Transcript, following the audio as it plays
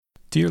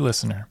Dear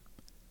listener,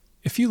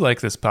 if you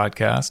like this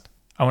podcast,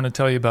 I want to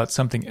tell you about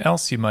something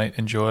else you might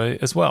enjoy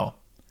as well.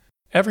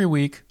 Every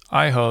week,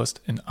 I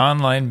host an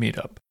online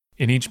meetup.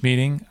 In each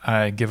meeting,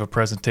 I give a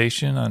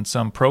presentation on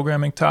some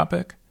programming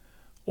topic,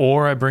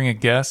 or I bring a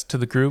guest to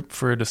the group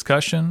for a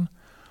discussion,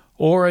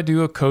 or I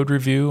do a code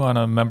review on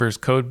a member's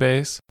code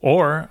base,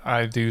 or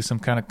I do some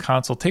kind of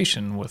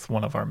consultation with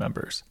one of our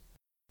members.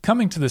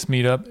 Coming to this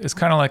meetup is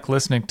kind of like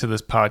listening to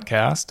this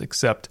podcast,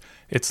 except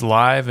it's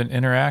live and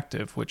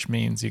interactive, which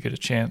means you get a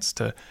chance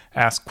to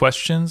ask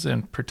questions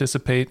and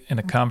participate in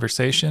a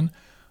conversation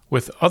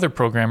with other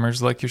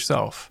programmers like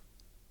yourself.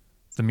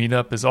 The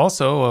meetup is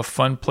also a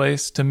fun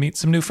place to meet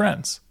some new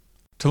friends.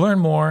 To learn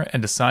more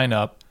and to sign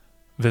up,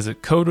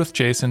 visit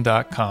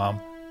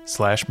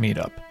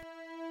codewithjason.com/meetup.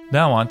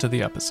 Now on to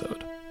the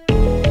episode.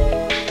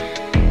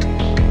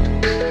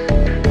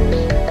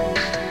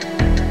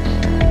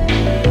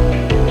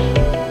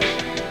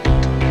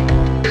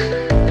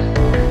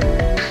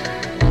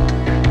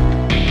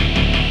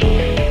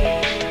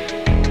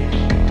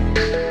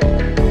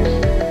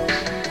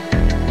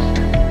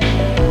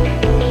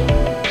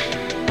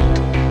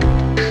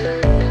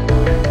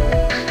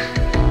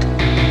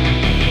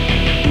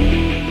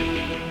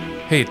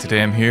 Hey,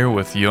 today I'm here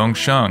with Yeong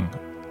Sheng.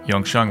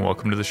 Yeong Sheng,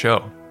 welcome to the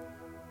show.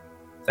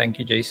 Thank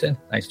you, Jason.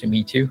 Nice to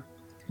meet you.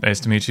 Nice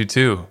to meet you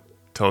too.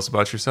 Tell us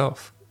about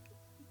yourself.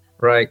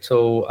 Right.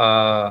 So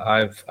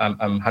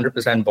I'm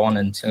 100% born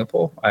in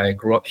Singapore. I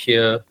grew up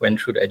here, went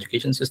through the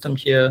education system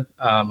here.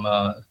 I'm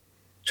a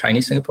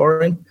Chinese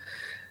Singaporean.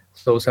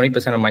 So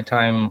 70% of my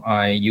time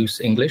I use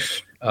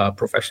English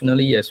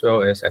professionally as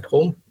well as at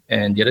home.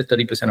 And the other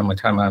 30% of my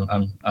time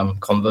I'm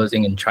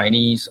conversing in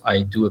Chinese.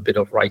 I do a bit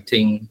of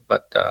writing,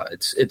 but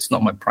it's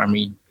not my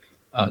primary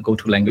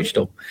go-to language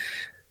though.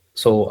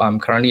 So I'm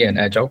currently an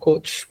agile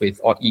coach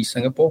with East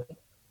Singapore,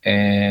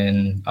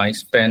 and I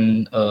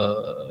spend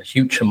a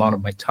huge amount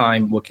of my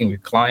time working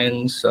with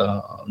clients,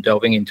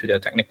 delving into their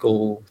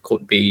technical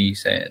code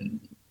base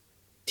and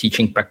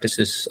teaching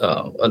practices.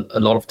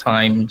 A lot of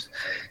times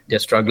they're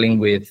struggling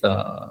with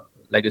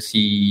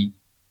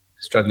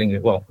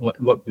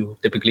what we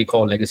typically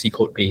call legacy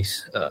code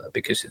base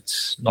because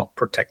it's not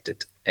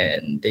protected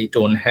and they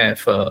don't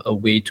have a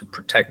way to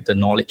protect the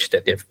knowledge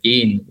that they've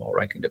gained while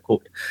writing the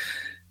code.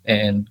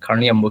 And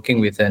currently I'm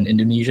working with an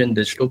Indonesian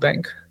digital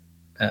bank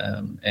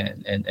and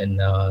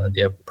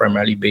they're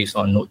primarily based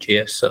on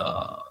Node.js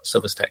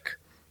server stack.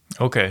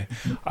 Okay.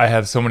 I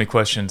have so many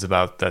questions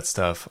about that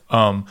stuff.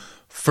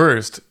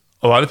 First,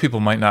 a lot of people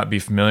might not be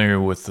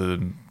familiar with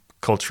the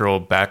cultural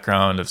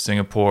background of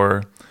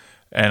Singapore.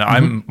 And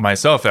I'm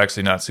myself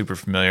actually not super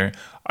familiar.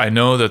 I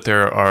know that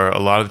there are a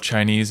lot of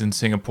Chinese in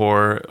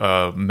Singapore.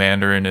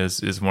 Mandarin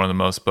is one of the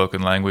most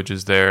spoken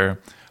languages there.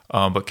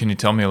 But can you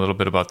tell me a little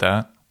bit about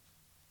that?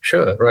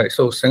 Sure. Right.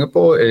 So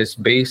Singapore is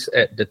based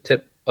at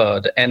the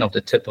end of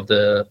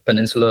the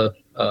peninsula,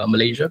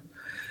 Malaysia.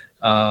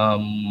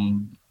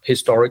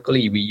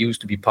 Historically, we used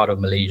to be part of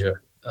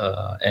Malaysia.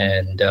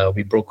 And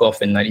we broke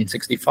off in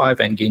 1965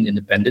 and gained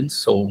independence.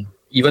 So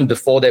even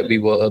before that, we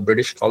were a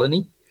British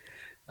colony.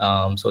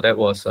 So that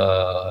was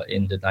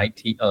in the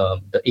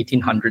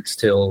 1800s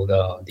till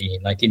the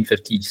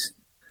 1950s.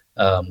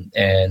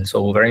 And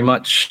so very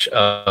much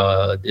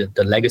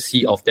the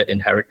legacy of that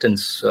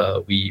inheritance,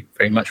 we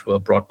very much were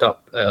brought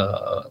up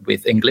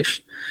with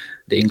English,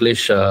 the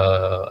English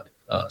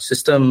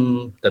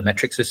system, the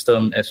metric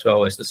system, as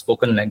well as the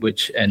spoken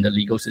language and the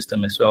legal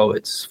system as well.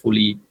 It's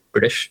fully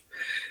British.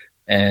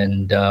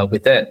 And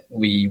with that,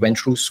 we went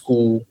through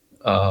school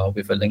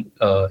with an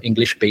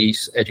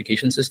English-based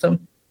education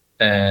system.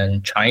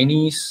 And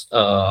Chinese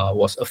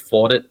was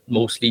afforded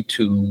mostly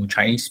to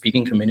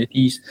Chinese-speaking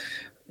communities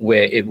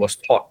where it was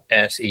taught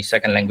as a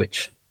second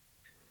language.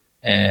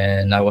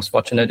 And I was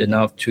fortunate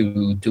enough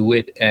to do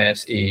it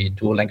as a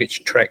dual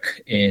language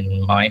track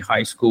in my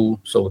high school.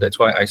 So that's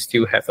why I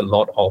still have a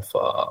lot of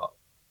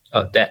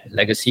that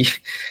legacy,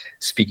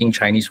 speaking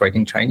Chinese,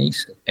 writing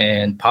Chinese.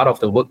 And part of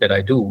the work that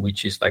I do,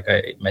 which is like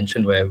I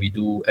mentioned, where we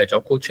do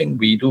agile coaching,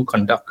 we do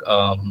conduct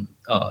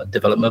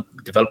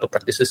developer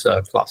practices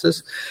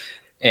classes.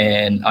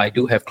 And I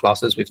do have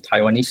classes with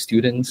Taiwanese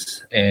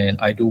students,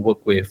 and I do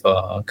work with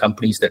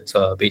companies that's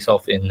based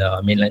off in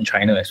mainland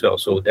China as well.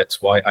 So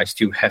that's why I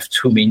still have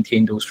to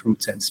maintain those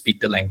roots and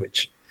speak the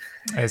language.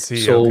 I see.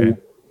 So, okay.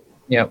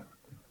 Yeah.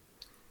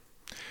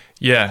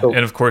 Yeah, So,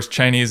 and of course,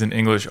 Chinese and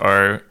English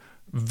are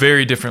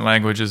very different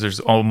languages. There's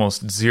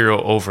almost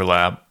zero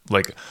overlap.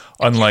 Like,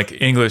 unlike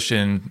English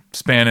and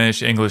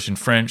Spanish, English and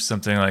French,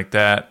 something like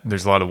that,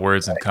 there's a lot of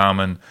words in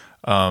common.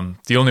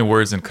 The only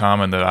words in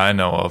common that I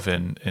know of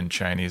in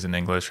Chinese and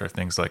English are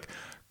things like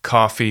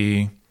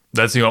coffee.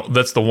 That's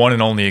the one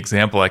and only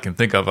example I can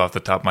think of off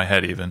the top of my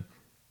head, even.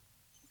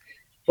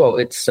 Well,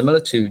 it's similar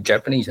to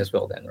Japanese as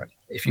well, then, right?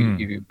 If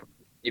you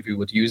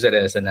would use it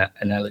as an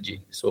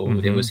analogy, so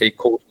they would say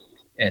coffee,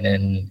 and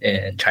then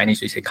in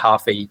Chinese we say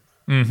coffee,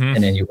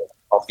 and then you have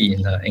coffee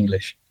in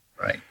English,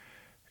 right?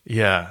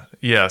 Yeah,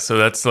 yeah. So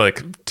that's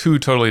like two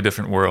totally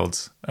different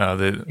worlds.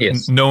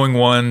 Yes. Knowing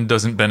one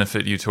doesn't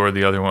benefit you toward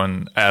the other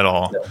one at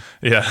all. No.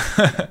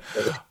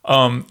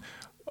 Yeah.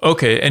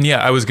 Okay, and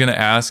yeah, I was going to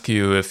ask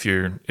you if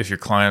your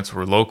clients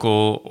were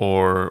local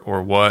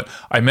or what.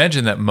 I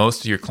imagine that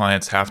most of your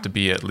clients have to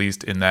be at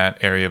least in that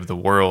area of the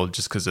world,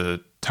 just because of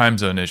time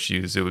zone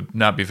issues. It would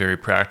not be very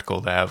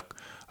practical to have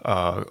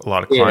a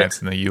lot of Yeah.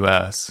 clients in the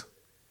U.S.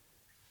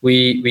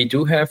 We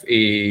do have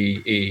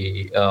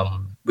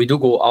we do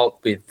go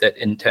out with that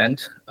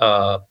intent.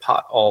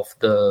 Part of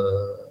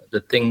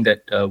the thing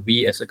that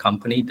we as a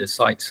company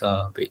decides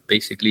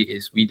basically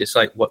is we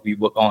decide what we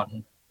work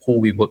on, who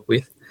we work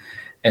with,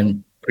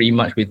 and pretty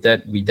much with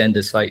that we then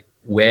decide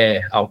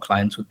where our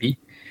clients would be.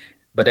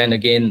 But then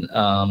again,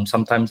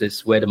 sometimes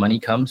it's where the money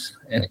comes,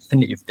 and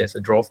if there's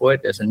a draw for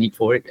it, there's a need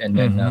for it, and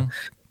then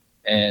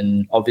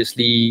and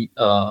obviously,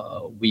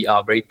 we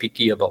are very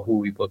picky about who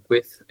we work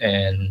with,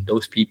 and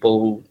those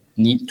people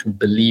need to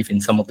believe in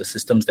some of the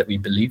systems that we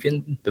believe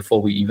in before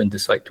we even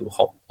decide to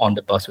hop on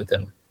the bus with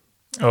them.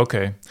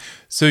 Okay.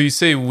 So you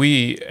say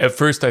we. At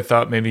first, I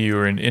thought maybe you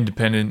were an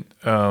independent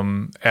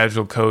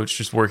Agile coach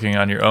just working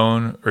on your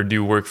own, or do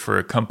you work for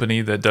a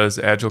company that does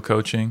Agile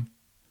coaching?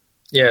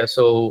 Yeah,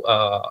 so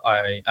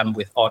I'm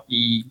with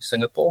Odd-E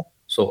Singapore.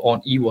 So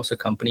Odd-E was a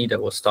company that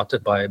was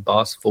started by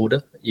Bas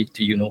Voda.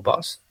 Do you know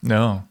Bas?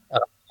 No.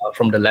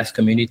 From the LESS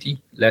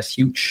community, LESS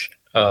Huge,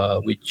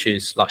 which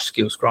is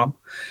large-scale Scrum.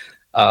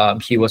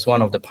 He was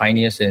one of the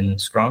pioneers in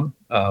Scrum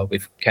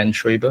with Ken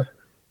Schreiber.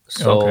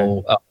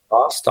 So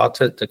Bas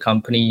started the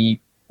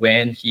company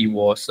when he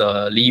was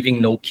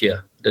leaving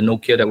Nokia, the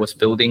Nokia that was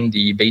building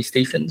the base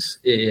stations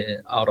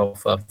out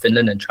of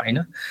Finland and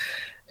China.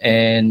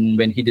 And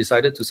when he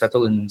decided to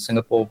settle in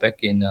Singapore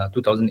back in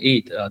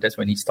 2008, that's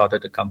when he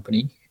started the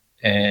company.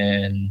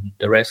 And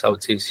the rest, I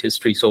would say, is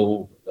history.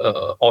 So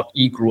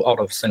Odd-E grew out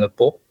of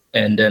Singapore.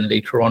 And then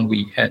later on,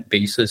 we had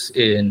bases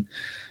in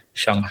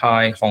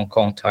Shanghai, Hong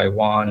Kong,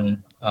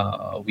 Taiwan.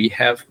 We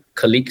have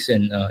colleagues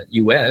in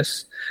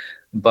US,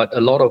 but a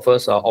lot of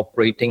us are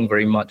operating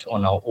very much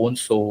on our own.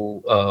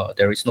 So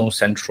there is no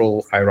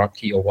central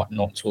hierarchy or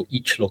whatnot. So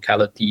each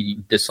locality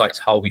decides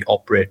how we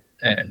operate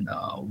and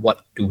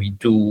what do we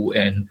do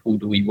and who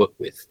do we work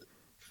with.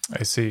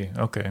 I see.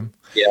 Okay.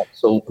 Yeah.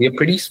 So we're a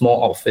pretty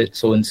small outfit.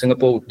 So in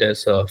Singapore,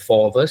 there's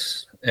 4 of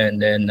us.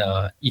 And then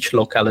each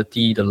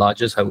locality, the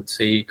largest I would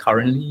say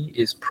currently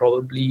is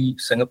probably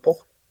Singapore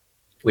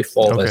with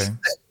 4 of us.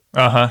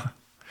 Uh-huh.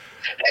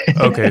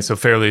 Okay. So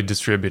fairly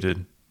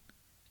distributed.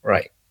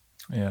 Right.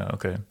 Yeah.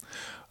 Okay.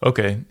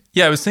 Okay.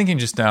 Yeah. I was thinking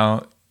just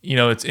now,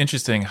 it's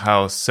interesting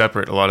how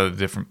separate a lot of the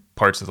different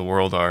parts of the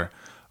world are.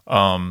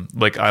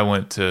 Like I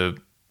went to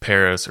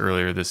Paris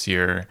earlier this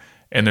year,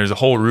 and there's a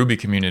whole Ruby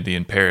community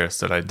in Paris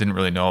that I didn't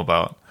really know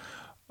about.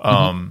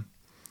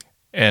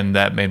 And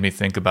that made me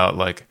think about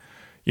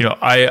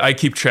I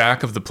keep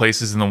track of the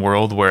places in the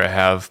world where I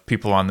have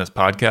people on this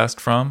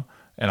podcast from,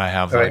 and I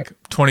have like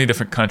 20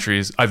 different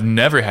countries. I've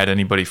never had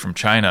anybody from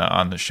China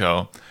on the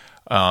show.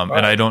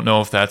 And I don't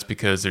know if that's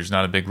because there's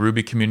not a big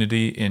Ruby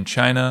community in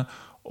China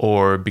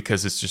or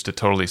because it's just a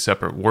totally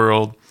separate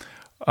world.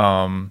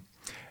 And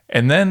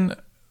then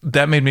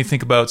that made me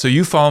think about, so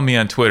you follow me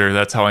on Twitter.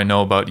 That's how I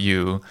know about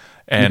you.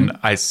 And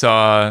I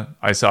saw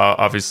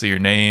obviously your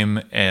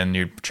name and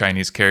your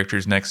Chinese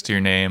characters next to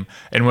your name.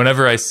 And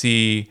whenever I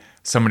see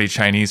somebody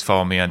Chinese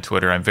follow me on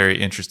Twitter, I'm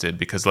very interested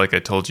because like I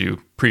told you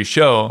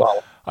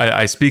pre-show,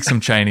 I speak some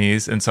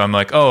Chinese. And so I'm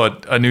like, oh,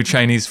 a new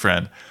Chinese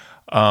friend.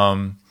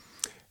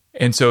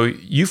 And so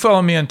you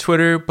follow me on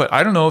Twitter, but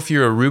I don't know if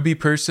you're a Ruby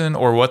person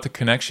or what the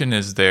connection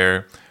is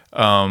there.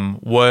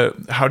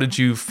 How did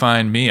you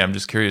find me? I'm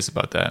just curious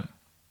about that.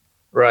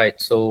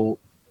 Right. So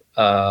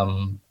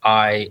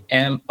I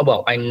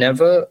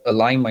never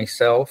align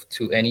myself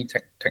to any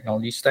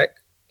technology stack,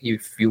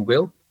 if you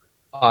will.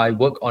 I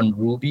work on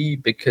Ruby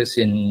because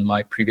in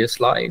my previous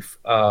life,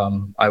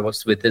 I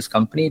was with this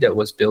company that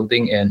was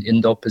building an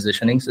indoor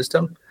positioning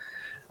system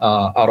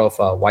out of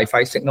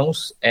Wi-Fi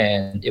signals,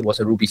 and it was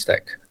a Ruby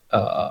stack.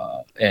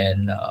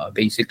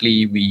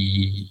 Basically,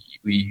 we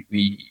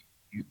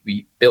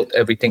built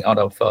everything out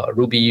of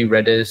Ruby,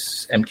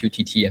 Redis,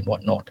 MQTT, and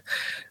whatnot.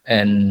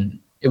 And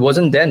it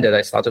wasn't then that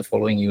I started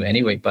following you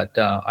anyway, but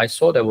I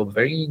saw there were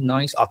very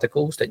nice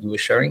articles that you were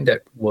sharing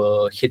that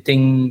were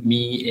hitting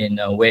me in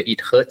where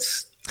it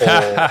hurts.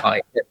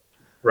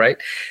 Right?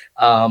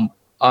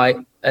 I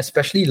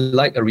especially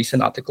like a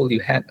recent article you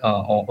had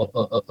or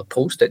a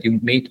post that you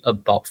made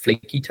about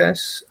flaky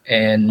tests.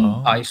 And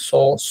I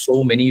saw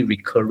so many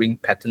recurring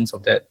patterns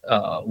of that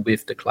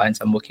with the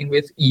clients I'm working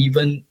with,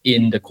 even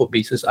in the code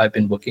bases I've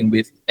been working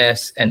with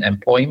as an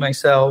employee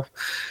myself,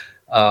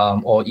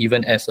 or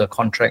even as a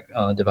contract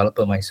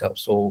developer myself.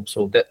 So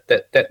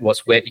that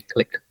was where it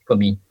clicked for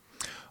me.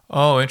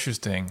 Oh,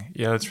 interesting.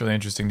 Yeah, that's really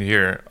interesting to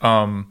hear.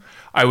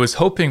 I was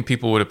hoping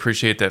people would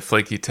appreciate that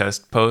flaky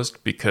test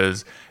post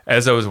because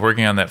as I was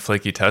working on that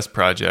flaky test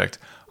project,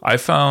 I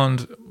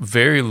found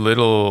very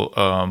little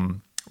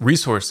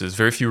resources,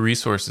 very few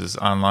resources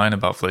online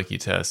about flaky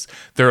tests.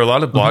 There are a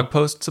lot of blog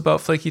posts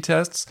about flaky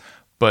tests,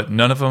 but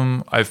none of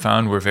them I've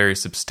found were very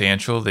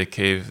substantial. They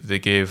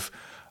gave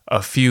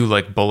a few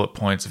like bullet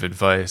points of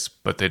advice,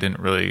 but they didn't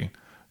really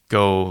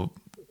go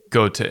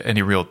to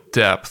any real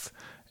depth.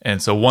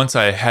 And so once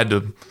I had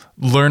to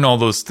learn all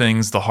those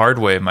things the hard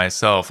way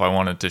myself, I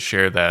wanted to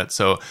share that.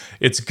 So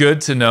it's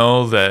good to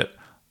know that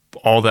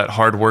all that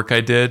hard work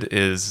I did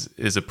is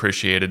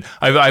appreciated.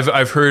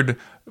 I've heard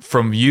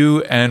from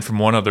you and from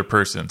one other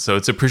person, so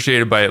it's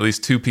appreciated by at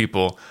least two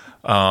people.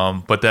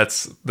 But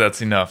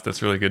that's enough.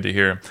 That's really good to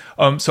hear.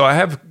 So I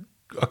have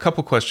a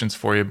couple questions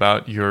for you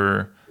about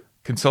your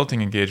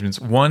consulting engagements.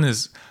 One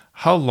is,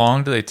 how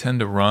long do they tend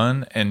to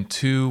run? And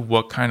two,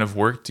 what kind of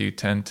work do you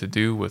tend to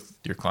do with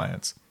your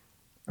clients?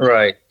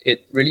 Right.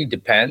 It really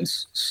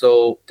depends.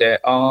 So there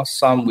are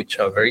some which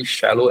are very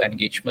shallow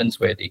engagements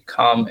where they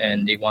come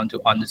and they want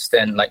to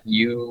understand, like,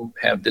 you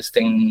have this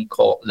thing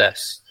called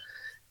less,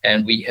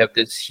 and we have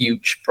this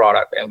huge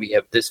product and we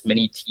have this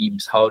many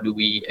teams. How do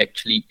we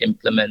actually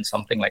implement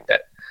something like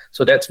that?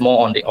 So that's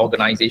more on the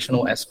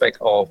organizational aspect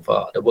of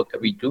the work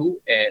that we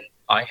do. And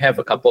I have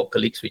a couple of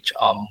colleagues which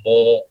are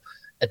more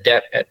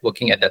adept at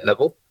working at that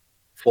level.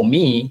 For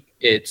me,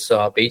 it's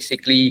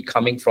basically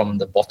coming from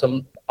the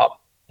bottom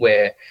up,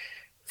 where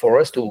for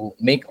us to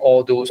make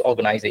all those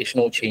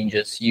organizational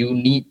changes, you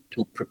need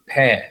to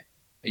prepare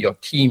your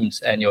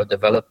teams and your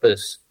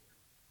developers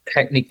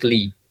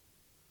technically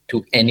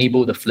to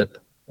enable the flip.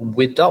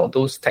 Without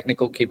those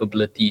technical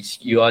capabilities,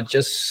 you are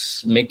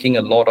just making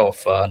a lot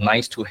of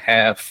nice to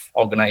have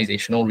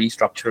organizational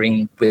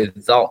restructuring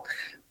without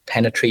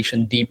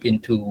penetration deep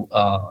into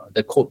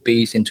the code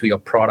base, into your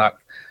product,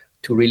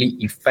 to really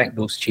effect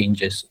those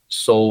changes.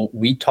 So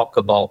we talk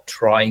about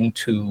trying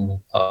to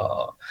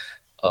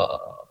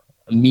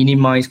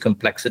minimize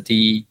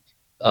complexity,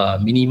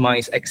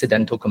 minimize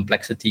accidental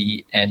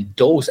complexity, and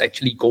those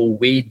actually go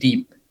way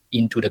deep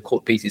into the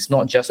code base. It's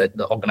not just at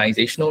the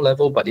organizational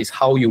level, but it's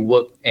how you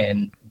work,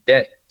 and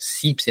that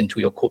seeps into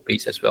your code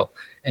base as well.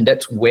 And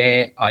that's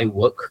where I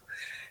work.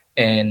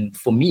 And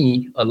for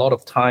me, a lot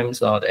of times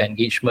the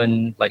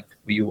engagement, like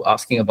we were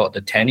asking about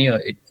the tenure,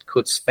 it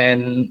could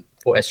span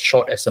for as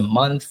short as a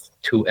month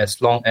to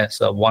as long as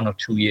 1 or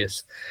 2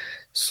 years.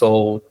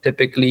 So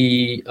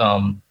typically,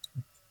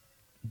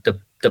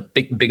 the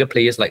bigger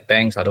players like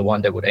banks are the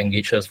one that would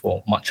engage us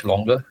for much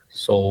longer.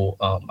 So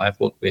I've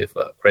worked with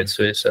Credit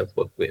Suisse. I've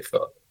worked with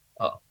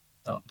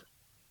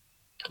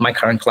my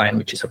current client,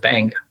 which is a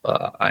bank.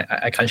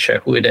 I can't share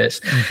who it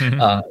is.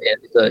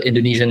 It's an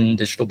Indonesian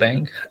digital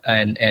bank,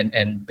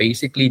 and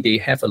basically they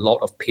have a lot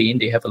of pain.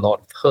 They have a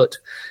lot of hurt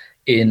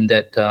in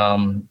that.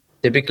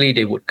 Typically,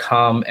 they would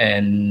come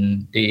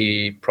and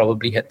they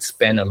probably had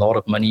spent a lot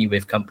of money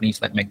with companies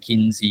like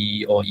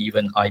McKinsey or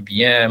even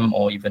IBM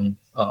or even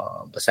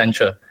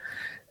Accenture.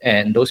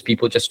 And those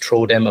people just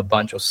throw them a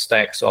bunch of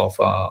stacks of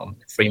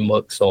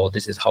frameworks, or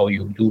this is how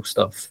you do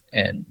stuff.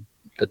 And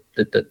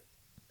the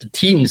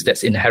teams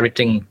that's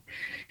inheriting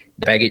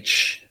the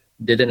baggage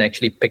didn't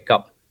actually pick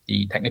up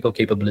the technical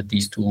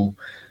capabilities to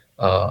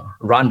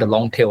run the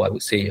long tail, I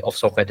would say, of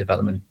software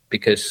development.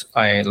 Because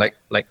I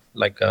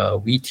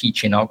we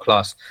teach in our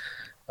class,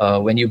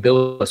 when you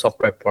build a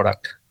software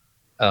product,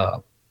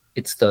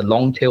 it's the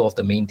long tail of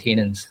the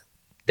maintenance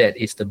that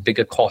is the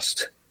bigger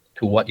cost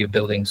to what you're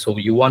building. So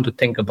you want to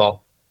think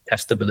about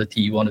testability,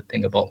 you want to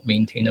think about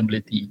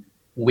maintainability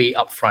way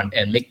up front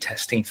and make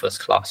testing first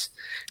class.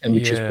 And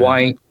which is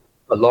why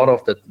a lot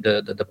of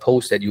the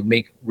posts that you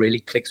make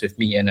really clicks with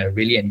me, and I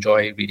really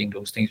enjoy reading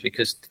those things,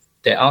 because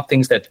there are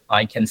things that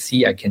I can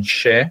see, I can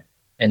share,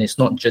 and it's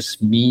not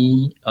just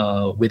me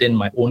within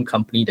my own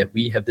company that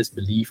we have this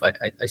belief.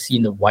 I see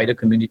in the wider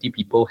community,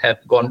 people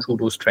have gone through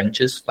those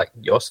trenches like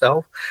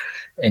yourself,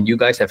 and you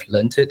guys have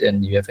learned it,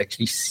 and you have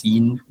actually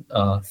seen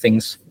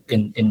things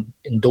in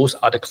those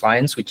other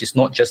clients, which is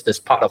not just this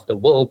part of the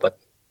world, but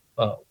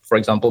for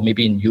example,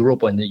 maybe in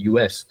Europe or in the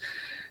US.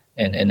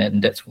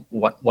 And that's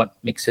what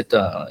makes it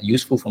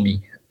useful for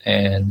me.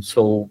 And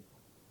so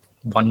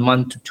 1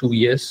 month to 2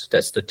 years,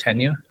 that's the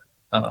tenure.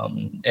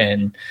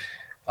 And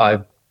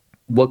I've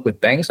worked with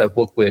banks, I've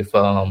worked with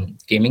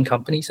gaming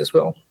companies as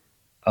well.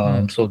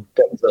 So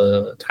that was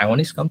a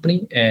Taiwanese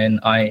company, and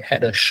I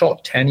had a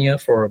short tenure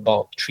for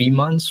about 3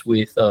 months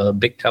with a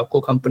big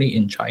telco company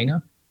in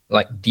China,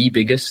 like the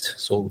biggest.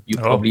 So you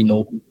probably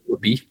know who it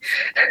would be.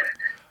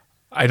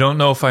 I don't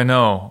know if I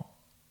know.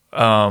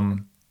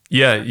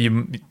 Yeah,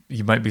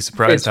 you might be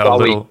surprised It's how Huawei.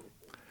 little.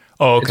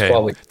 Oh, okay.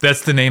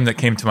 That's the name that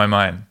came to my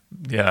mind.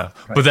 Yeah,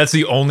 right. But that's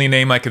the only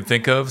name I could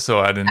think of, so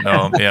I didn't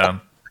know. Yeah.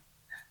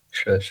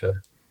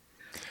 Sure.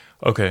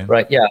 Okay.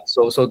 Right. Yeah.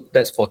 So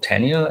that's for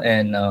tenure,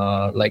 and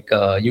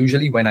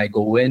usually when I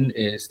go in,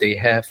 is they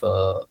have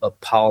a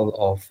pile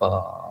of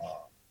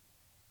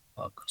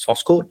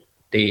source code.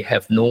 They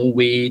have no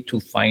way to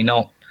find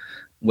out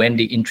when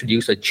they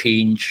introduce a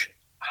change,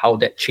 how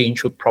that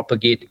change would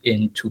propagate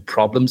into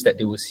problems that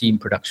they will see in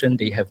production.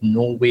 They have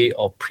no way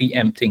of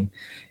preempting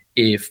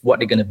if what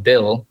they're going to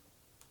build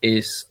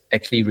is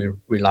actually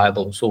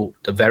reliable. So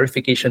the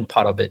verification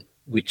part of it,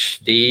 which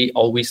they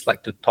always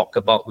like to talk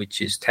about,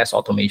 which is test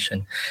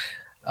automation.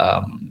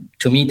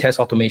 To me, test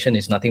automation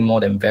is nothing more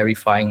than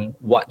verifying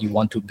what you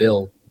want to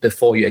build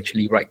before you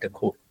actually write the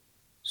code.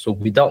 So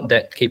without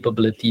that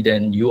capability,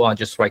 then you are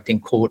just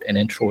writing code and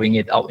then throwing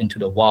it out into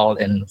the wild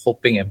and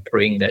hoping and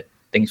praying that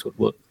things would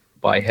work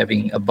by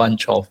having a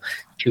bunch of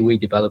QA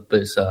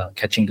developers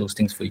catching those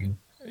things for you.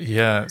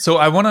 Yeah. So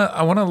I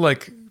wanna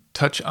like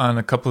touch on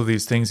a couple of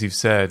these things you've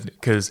said,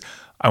 because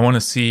I want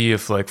to see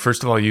if, like,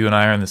 first of all, you and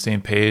I are on the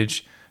same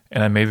page,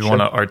 and I maybe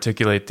want to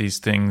articulate these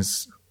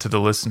things to the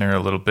listener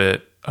a little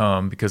bit,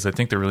 because I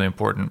think they're really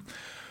important.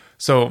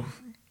 So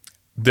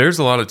there's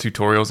a lot of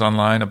tutorials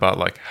online about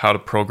like how to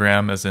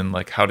program, as in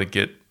like how to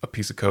get a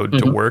piece of code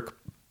to work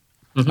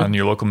on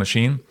your local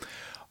machine.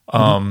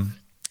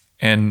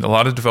 And a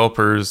lot of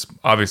developers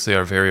obviously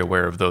are very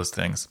aware of those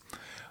things.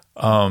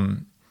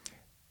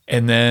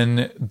 And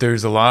then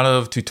there's a lot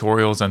of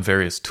tutorials on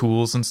various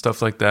tools and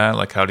stuff like that,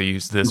 like how to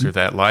use this or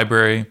that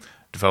library.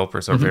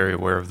 Developers are very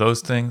aware of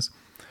those things.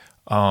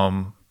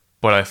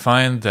 But I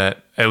find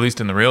that, at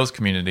least in the Rails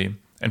community,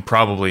 and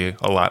probably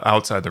a lot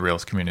outside the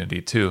Rails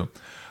community too,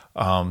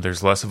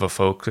 there's less of a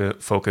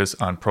focus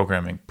on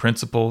programming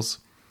principles.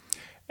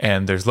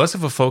 And there's less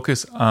of a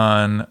focus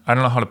on, I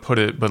don't know how to put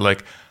it, but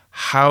like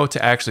how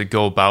to actually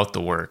go about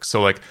the work.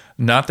 So like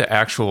not the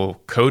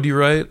actual code you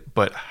write,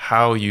 but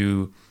how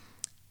you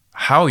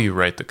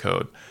write the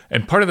code.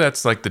 And part of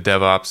that's like the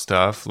DevOps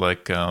stuff,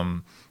 like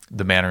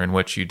the manner in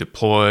which you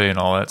deploy and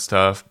all that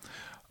stuff.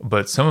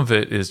 But some of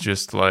it is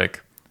just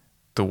like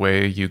the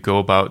way you go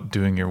about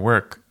doing your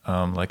work,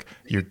 like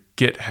your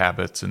Git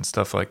habits and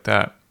stuff like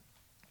that.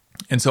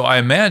 And so I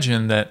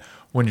imagine that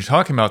when you're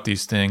talking about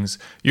these things,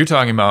 you're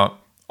talking about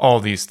all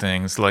these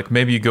things. Like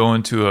maybe you go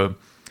into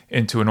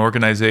an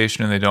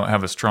organization and they don't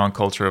have a strong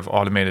culture of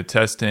automated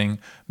testing.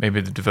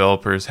 Maybe the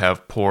developers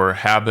have poor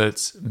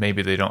habits.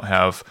 Maybe they don't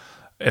have,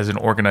 as an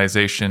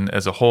organization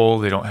as a whole,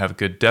 they don't have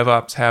good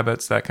DevOps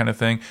habits, that kind of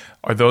thing.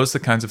 Are those the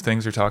kinds of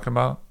things you're talking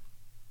about?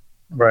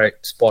 Right,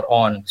 spot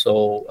on.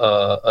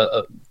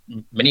 So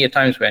many a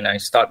times when I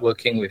start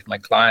working with my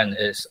client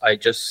is I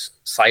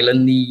just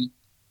silently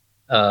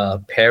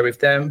pair with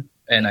them,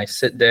 and I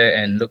sit there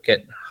and look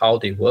at how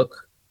they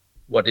work.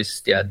 What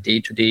is their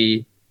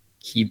day-to-day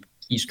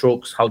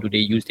keystrokes? How do they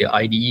use their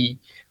IDE?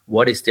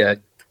 What is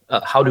their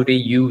how do they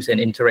use and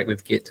interact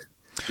with Git?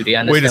 Do they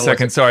understand? Wait a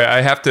second. Sorry,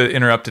 I have to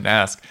interrupt and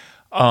ask.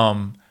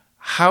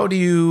 How do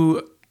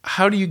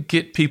you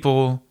get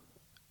people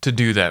to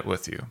do that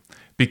with you?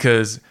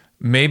 Because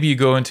maybe you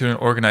go into an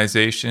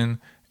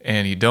organization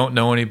and you don't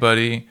know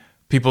anybody.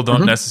 People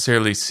don't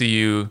necessarily see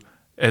you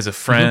as a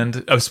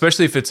friend,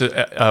 especially if it's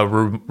a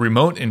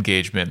remote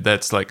engagement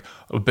that's like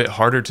a bit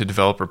harder to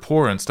develop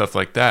rapport and stuff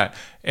like that.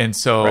 And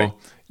so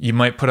you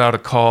might put out a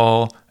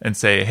call and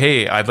say,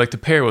 hey, I'd like to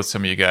pair with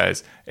some of you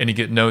guys, and you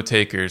get no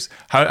takers.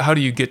 How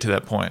do you get to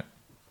that point?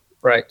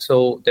 Right.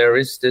 So there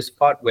is this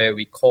part where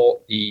we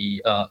call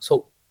the,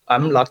 so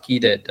I'm lucky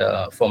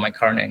that for my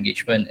current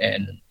engagement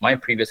and my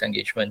previous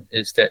engagement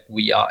is that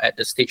we are at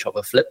the stage of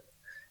a flip.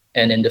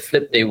 And in the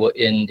flip, they were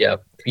in their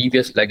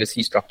previous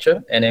legacy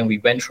structure. And then we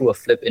went through a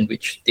flip in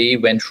which they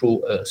went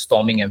through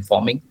storming and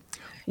forming.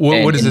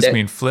 What does this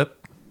mean,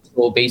 flip?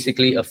 So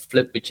basically a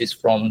flip, which is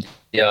from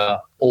their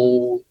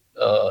old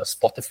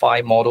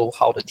Spotify model,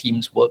 how the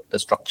teams work, the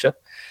structure.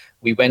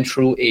 We went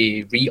through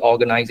a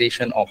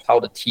reorganization of how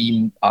the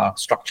team are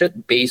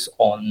structured based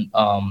on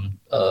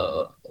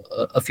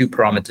a few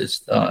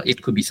parameters.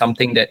 It could be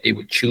something that they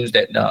would choose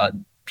that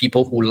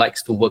people who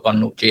likes to work on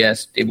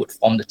Node.js, they would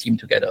form the team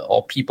together,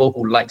 or people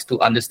who likes to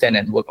understand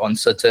and work on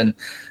certain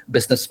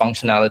business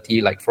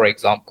functionality, like, for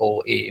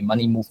example, a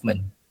money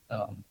movement.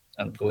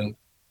 I'm going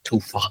too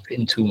far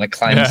into my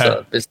client's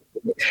business.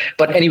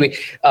 But anyway,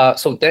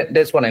 so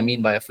that's what I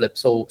mean by a flip.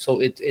 So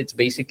it's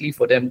basically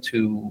for them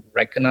to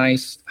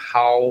recognize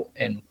how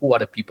and who are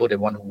the people they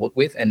want to work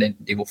with, and then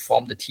they will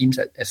form the teams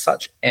as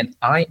such. And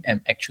I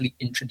am actually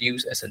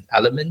introduced as an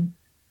element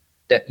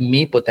that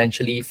may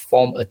potentially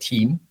form a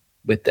team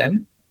with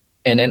them,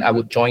 and then I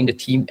would join the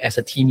team as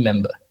a team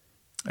member.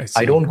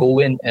 I don't go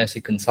in as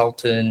a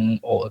consultant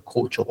or a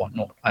coach or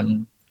whatnot.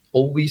 I'm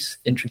always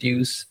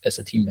introduced as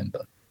a team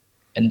member.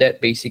 And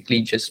that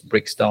basically just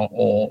breaks down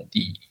all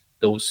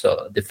those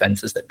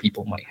defenses that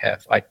people might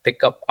have. I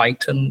pick up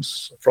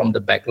items from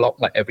the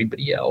backlog like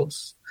everybody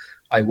else.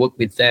 I work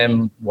with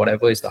them,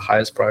 whatever is the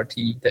highest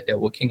priority that they're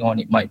working on.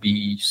 It might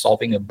be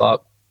solving a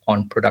bug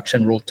on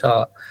production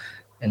rota.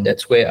 And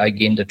that's where I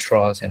gain the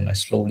trust and I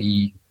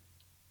slowly,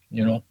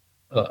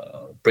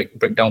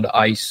 break down the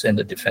ice and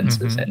the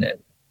defenses. And then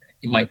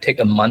it might take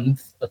a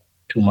month,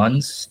 2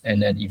 months.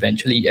 And then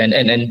eventually, and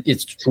then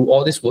it's through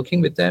all this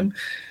working with them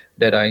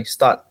that I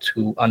start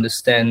to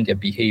understand their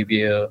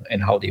behavior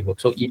and how they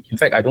work. So in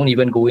fact, I don't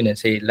even go in and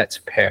say, let's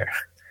pair.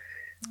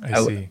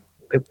 I see.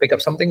 pick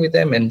up something with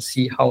them and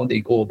see how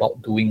they go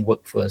about doing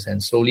work first.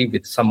 And slowly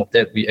with some of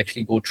that, we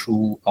actually go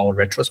through our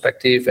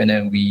retrospective, and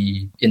then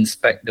we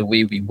inspect the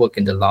way we work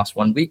in the last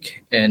 1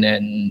 week. And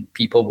then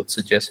people would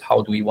suggest,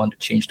 how do we want to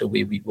change the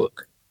way we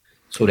work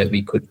so that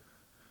we could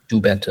do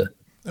better?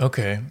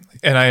 Okay.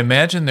 And I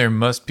imagine there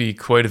must be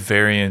quite a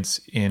variance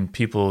in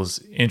people's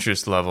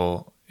interest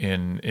level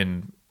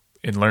in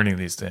learning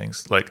these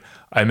things. Like,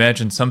 I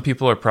imagine some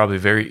people are probably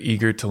very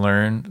eager to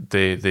learn.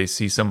 They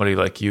see somebody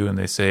like you and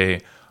they say,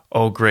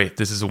 "Oh, great,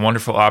 this is a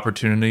wonderful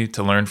opportunity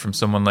to learn from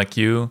someone like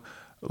you.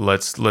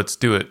 Let's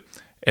do it."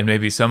 And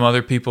maybe some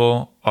other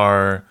people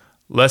are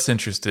less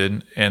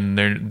interested and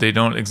they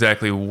don't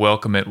exactly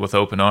welcome it with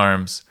open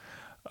arms.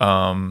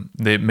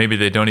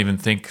 They don't even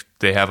think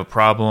they have a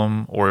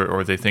problem,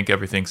 or they think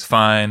everything's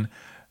fine,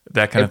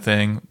 that kind of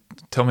thing.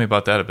 Tell me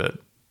about that a bit.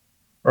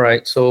 All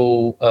right.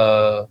 So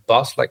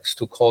Boss likes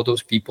to call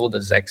those people the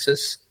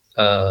Zexes.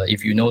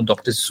 If you know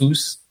Dr.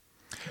 Seuss.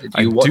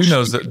 I do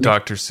know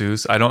Dr.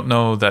 Seuss. I don't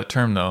know that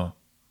term, though.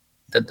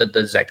 The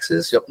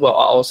Zexes? Well,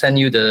 I'll send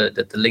you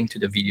the link to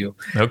the video.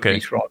 Okay.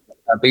 Later on.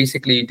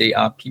 Basically, they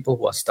are people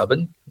who are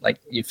stubborn, like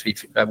if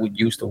I would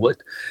use the word.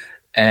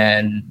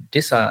 And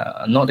these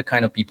are not the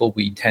kind of people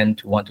we tend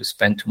to want to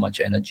spend too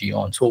much energy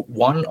on. So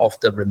one of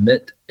the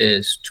remit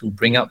is to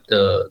bring up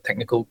the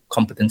technical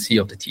competency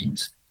of the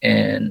teams.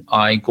 And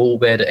I go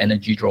where the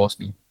energy draws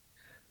me.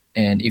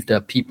 And if there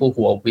are people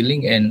who are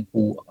willing and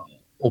who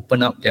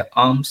open up their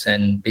arms,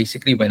 and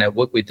basically when I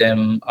work with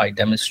them, I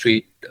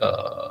demonstrate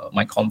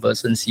my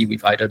conversancy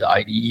with either the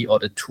IDE or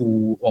the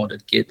tool or the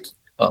Git,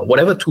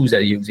 whatever tools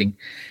they're using.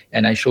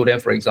 And I show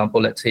them, for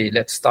example,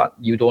 let's start,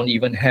 you don't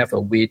even have a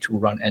way to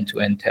run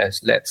end-to-end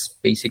tests. Let's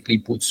basically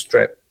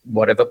bootstrap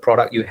whatever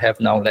product you have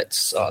now.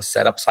 Let's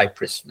set up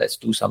Cypress. Let's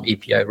do some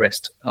API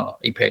REST,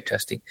 API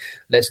testing.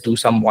 Let's do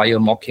some wire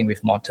mocking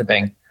with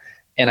Motorbang.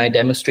 And I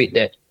demonstrate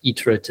that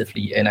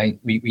iteratively. And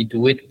we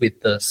do it with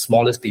the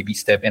smallest baby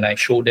step. And I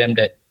show them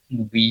that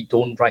we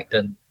don't write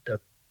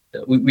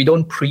we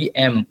don't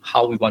preempt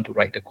how we want to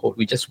write the code.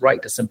 We just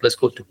write the simplest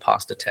code to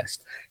pass the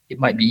test. It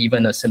might be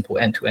even a simple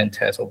end-to-end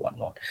test or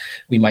whatnot.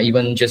 We might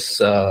even just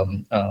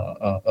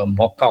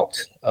mock out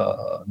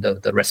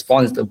the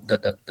response,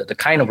 the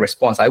kind of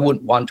response I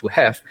would want to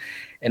have.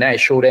 And I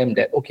show them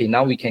that, okay,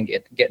 now we can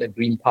get a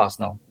green pass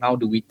now. Now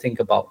do we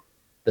think about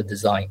the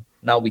design?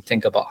 Now we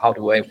think about how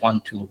do I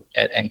want to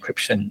add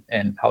encryption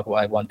and how do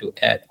I want to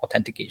add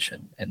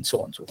authentication and so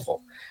on and so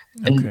forth.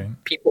 And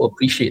people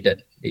appreciate that.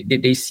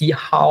 They see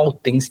how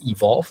things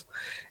evolve,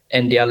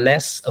 and they are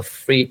less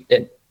afraid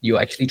that you're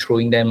actually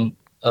throwing them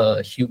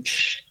a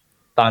huge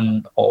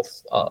ton of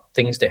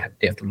things they have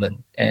to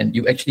learn. And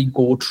you actually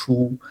go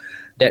through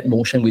that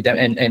motion with them.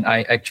 And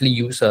I actually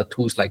use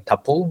tools like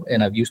Tuple,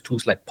 and I've used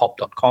tools like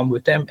pop.com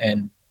with them.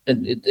 And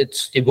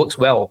it works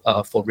well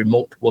for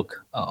remote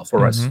work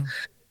for us.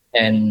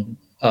 And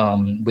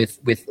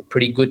with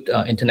pretty good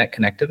internet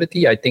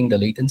connectivity, I think the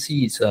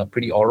latency is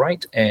pretty all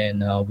right.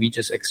 And we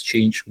just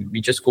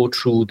go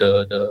through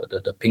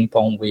the ping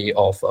pong way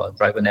of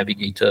driver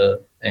navigator,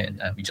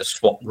 and we just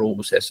swap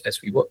roles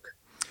as we work.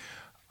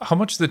 How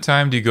much of the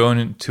time do you go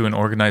into an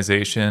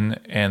organization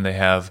and they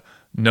have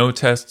no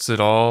tests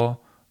at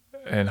all?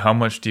 And how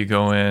much do you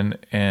go in,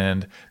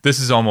 and this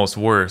is almost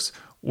worse,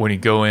 when you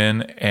go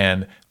in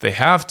and they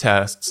have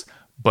tests,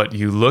 but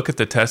you look at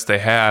the tests they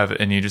have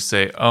and you just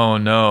say, "Oh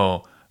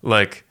no,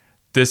 like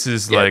this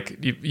is like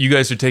you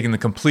guys are taking the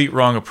complete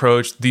wrong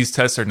approach. These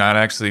tests are not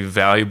actually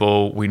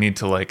valuable. We need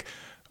to like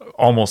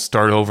almost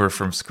start over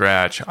from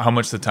scratch." How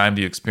much of the time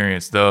do you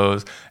experience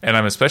those? And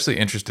I'm especially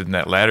interested in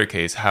that latter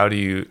case. How do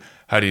you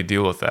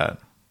deal with that?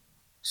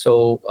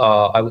 So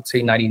I would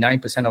say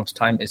 99% of the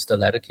time is the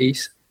latter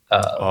case.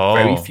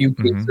 Very few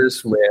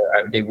cases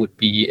where they would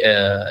be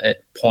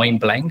at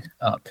point blank.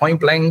 Point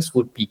blanks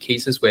would be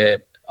cases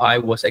where I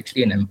was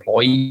actually an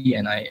employee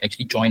and I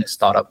actually joined a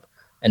startup,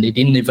 and they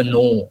didn't even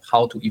know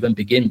how to even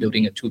begin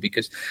building a tool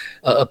because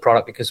a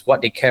product, because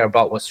what they care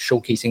about was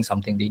showcasing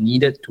something. They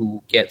needed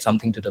to get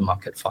something to the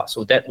market fast.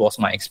 So that was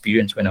my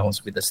experience when I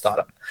was with the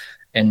startup.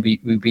 And we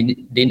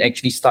didn't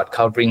actually start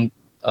covering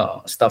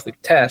stuff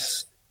with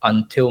tests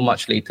until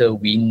much later.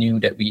 We knew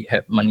that we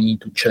had money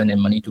to churn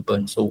and money to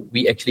burn. So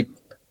we actually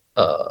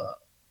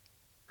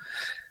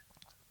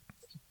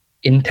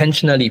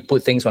intentionally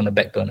put things on the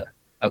back burner,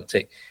 I would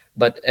say.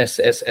 But as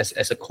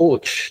a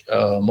coach,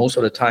 most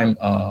of the time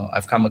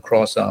I've come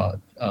across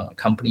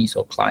companies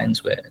or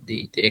clients where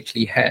they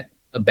actually had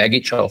a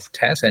baggage of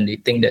tests, and they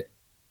think that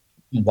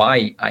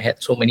why I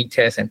had so many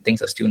tests and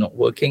things are still not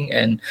working.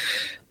 And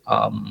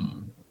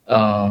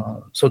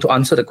so to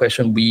answer the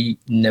question, we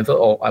never,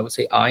 or I would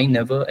say I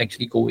never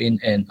actually go in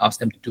and ask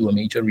them to do a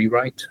major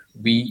rewrite.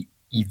 We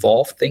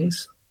evolve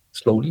things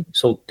slowly.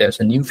 So there's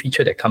a new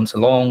feature that comes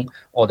along,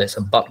 or there's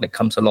a bug that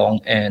comes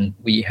along, and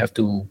we have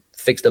to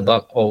fix the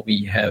bug, or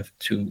we have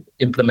to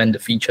implement the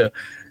feature.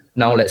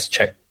 Now let's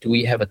check. Do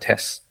we have a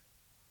test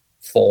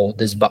for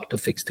this bug to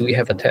fix? Do we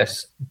have a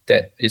test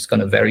that is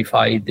going to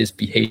verify this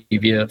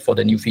behavior for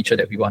the new feature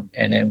that we want?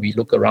 And then we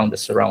look around the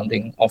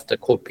surrounding of the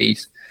code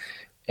base,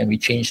 and we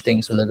change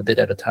things a little bit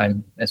at a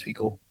time as we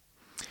go.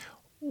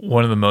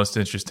 One of the most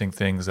interesting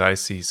things I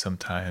see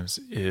sometimes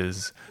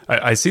is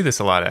I see this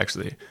a lot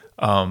actually.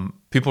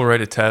 People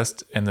write a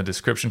test and the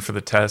description for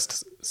the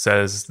test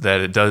says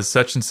that it does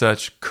such and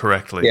such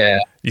correctly. Yeah.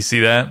 You see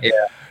that? Yeah.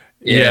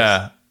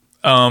 Yes.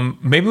 Yeah.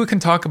 Maybe we can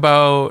talk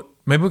about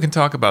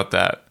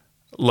that.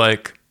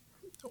 Like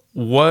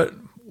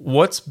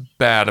what's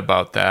bad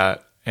about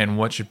that and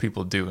what should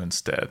people do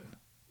instead?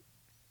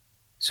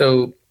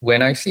 So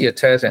when I see a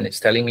test and it's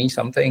telling me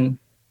something,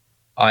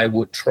 I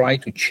would try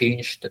to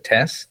change the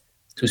test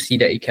to see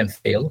that it can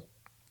fail.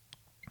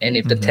 And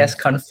if the test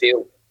can't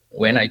fail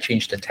when I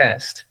change the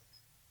test,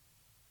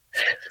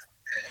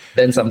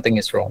 then something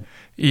is wrong.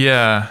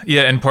 Yeah.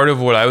 Yeah. And part of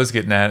what I was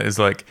getting at is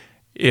like,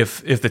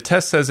 if the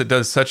test says it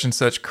does such and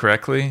such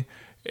correctly,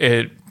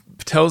 it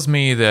tells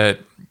me that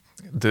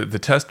the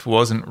test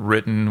wasn't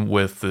written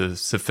with the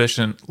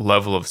sufficient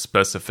level of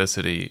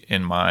specificity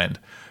in mind.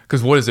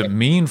 Because what does it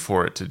mean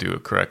for it to do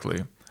it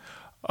correctly?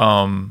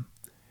 And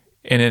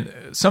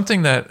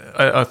something that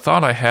a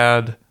thought I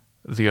had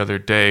the other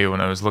day when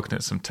I was looking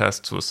at some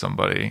tests with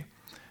somebody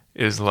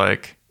is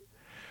like,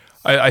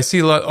 I see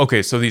a lot.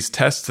 Okay, so these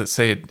tests that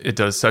say it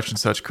does such and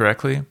such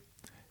correctly,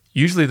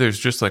 usually there's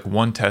just like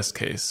one test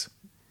case.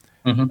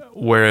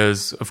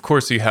 Whereas, of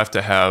course, you have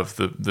to have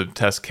the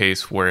test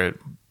case where it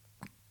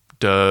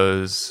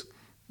does,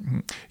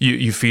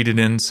 you feed it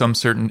in some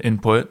certain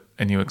input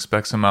and you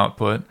expect some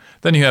output.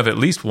 Then you have at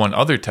least one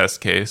other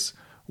test case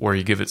where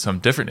you give it some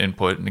different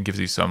input and it gives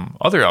you some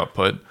other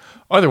output.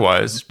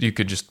 Otherwise, you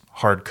could just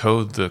hard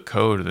code the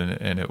code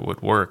and it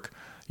would work.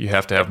 You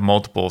have to have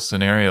multiple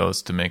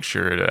scenarios to make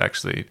sure it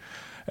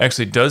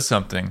actually does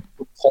something.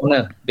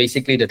 Corner,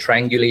 basically the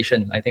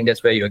triangulation. I think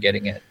that's where you're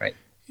getting at, right?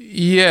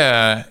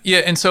 Yeah.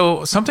 And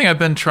so something I've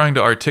been trying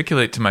to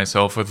articulate to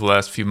myself over the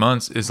last few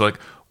months is like,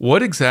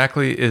 what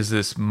exactly is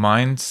this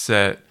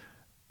mindset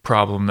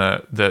problem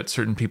that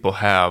certain people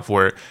have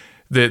where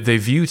they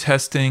view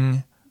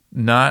testing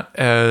not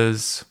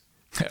as,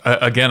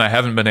 again, I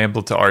haven't been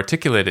able to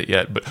articulate it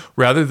yet, but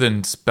rather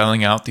than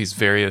spelling out these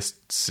various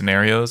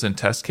scenarios and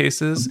test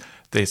cases,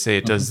 they say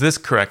it does this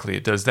correctly,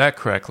 it does that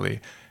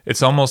correctly.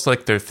 It's almost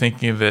like they're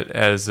thinking of it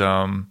as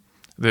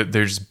they're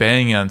just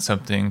banging on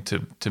something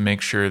to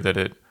make sure that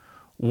it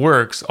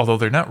works, although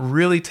they're not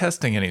really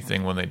testing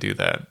anything when they do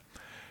that.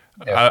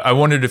 Yeah. I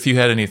wondered if you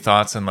had any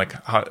thoughts on like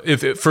how,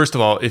 first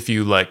of all, if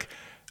you like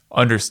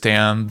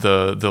understand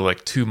the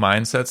like two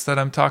mindsets that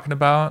I'm talking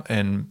about,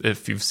 and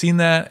if you've seen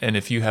that, and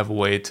if you have a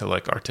way to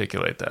like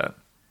articulate that.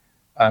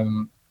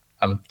 I'm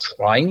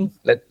trying.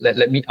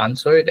 Let me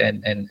answer it,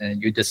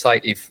 and you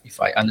decide if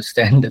I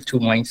understand the two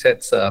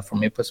mindsets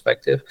from your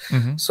perspective.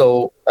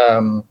 So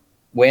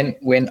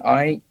when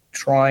I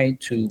try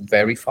to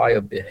verify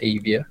a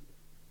behavior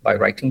by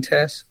writing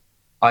tests,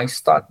 I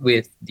start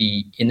with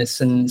the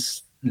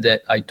innocence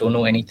that I don't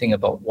know anything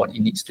about what it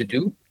needs to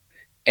do.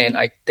 And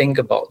I think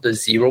about the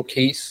zero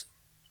case,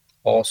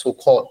 or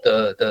so-called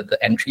the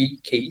entry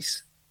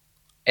case.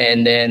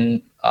 And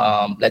then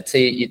let's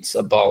say it's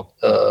about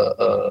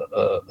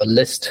a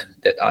list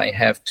that I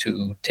have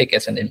to take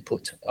as an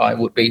input. I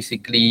would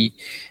basically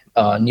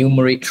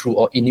enumerate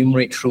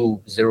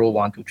through 0,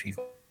 1, 2, 3,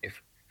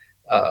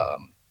 5.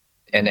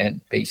 And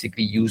then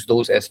basically use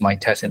those as my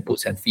test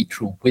inputs and feed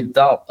through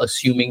without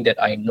assuming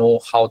that I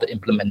know how the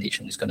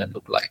implementation is going to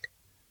look like.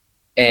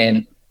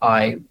 And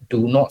I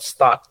do not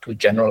start to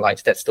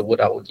generalize. That's the word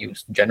I would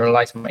use.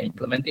 Generalize my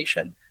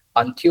implementation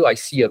until I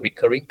see a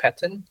recurring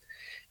pattern.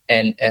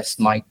 And as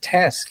my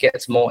test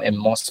gets more and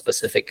more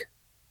specific,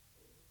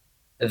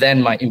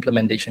 then my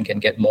implementation can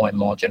get more and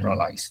more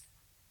generalized.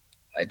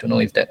 I don't know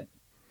if that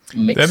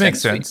makes sense. That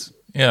makes sense.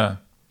 Yeah.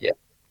 Yeah.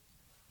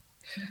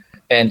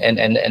 And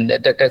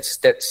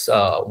that's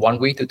one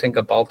way to think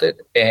about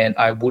it. And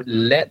I would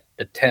let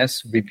the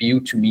test review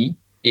to me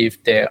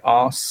if there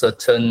are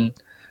certain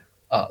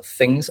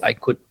things I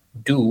could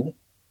do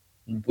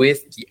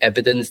with the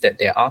evidence that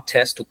there are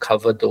tests to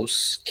cover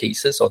those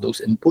cases or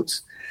those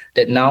inputs,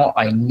 that now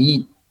I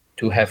need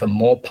to have a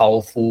more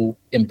powerful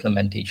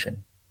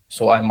implementation.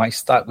 So I might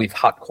start with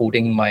hard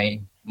coding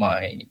my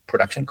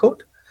production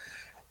code.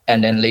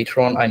 And then later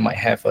on, I might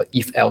have a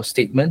if-else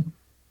statement.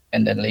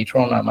 And then later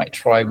on, I might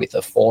try with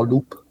a for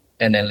loop.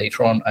 And then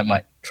later on, I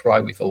might try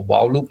with a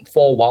while loop.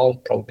 For while,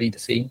 probably the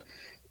same.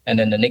 And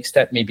then the next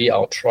step, maybe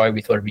I'll try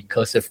with a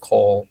recursive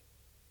call.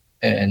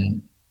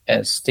 And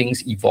as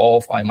things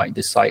evolve, I might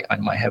decide I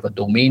might have a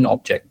domain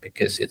object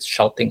because it's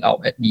shouting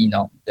out at me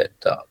now that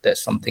there's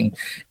something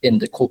in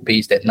the code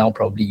base that now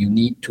probably you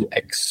need to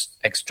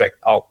extract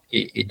out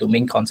a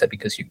domain concept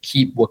because you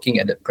keep working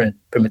at the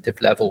primitive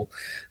level,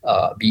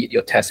 be it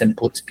your test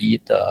inputs, be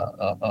it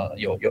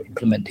your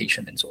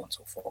implementation, and so on and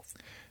so forth.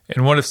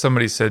 And what if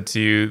somebody said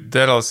to you,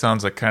 that all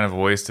sounds like kind of a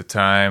waste of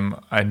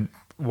time.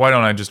 Why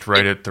don't I just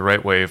write it the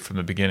right way from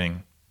the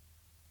beginning?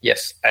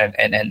 Yes,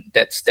 and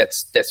that's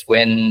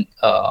when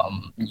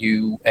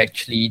you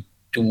actually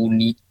do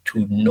need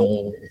to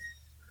know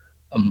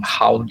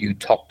how you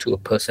talk to a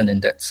person in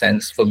that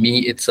sense. For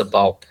me, it's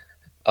about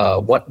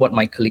what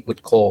my colleague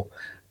would call,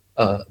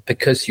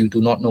 because you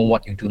do not know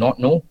what you do not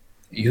know.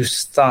 You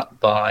start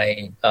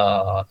by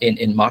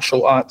in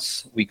martial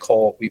arts we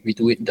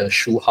do it the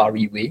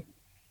Shuhari way.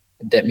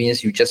 That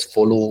means you just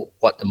follow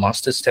what the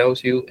master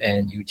tells you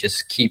and you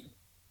just keep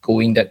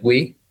going that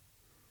way.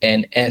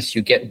 And as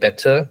you get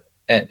better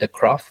at the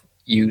craft,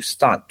 you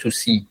start to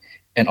see.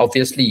 And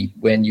obviously,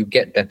 when you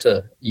get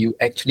better, you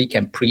actually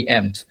can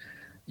preempt.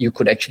 You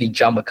could actually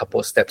jump a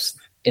couple of steps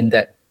in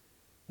that.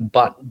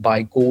 But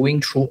by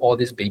going through all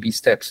these baby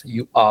steps,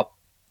 you are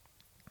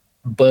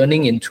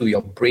burning into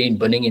your brain,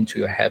 burning into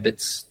your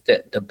habits,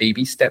 that the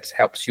baby steps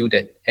helps you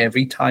that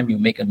every time you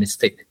make a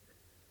mistake,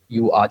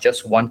 you are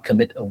just one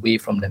commit away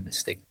from the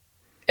mistake.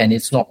 And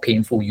it's not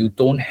painful. You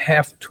don't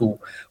have to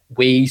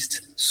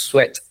waste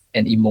sweat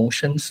and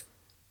emotions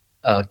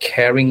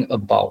caring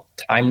about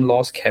time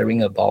loss,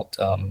 caring about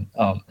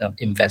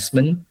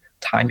investment,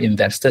 time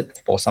invested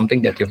for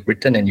something that you've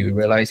written and you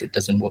realize it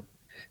doesn't work.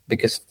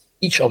 Because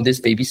each of these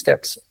baby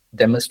steps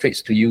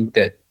demonstrates to you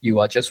that you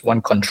are just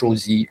one Control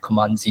Z,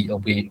 Command Z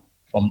away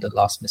from the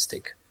last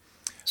mistake.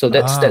 So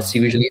that's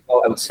usually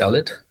how I would sell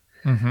it.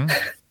 Mm-hmm.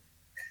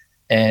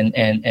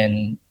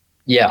 And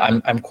yeah,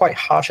 I'm quite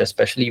harsh,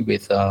 especially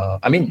with I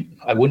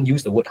wouldn't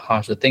use the word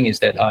harsh. The thing is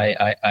that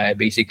I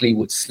basically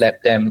would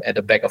slap them at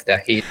the back of their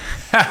head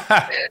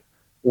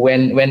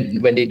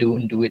when they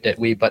don't do it that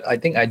way. But I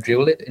think I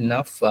drill it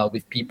enough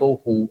with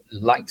people who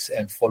likes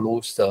and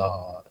follows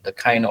the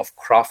kind of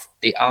craft.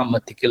 They are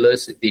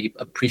meticulous. They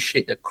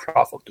appreciate the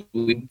craft of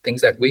doing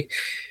things that way.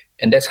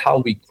 And that's how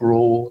we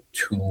grow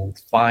to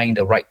find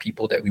the right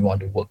people that we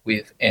want to work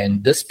with.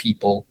 And these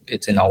people,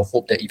 it's in our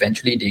hope that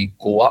eventually they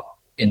go up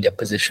in their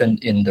position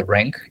in the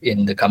rank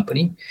in the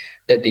company,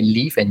 that they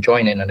leave and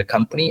join another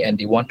company and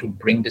they want to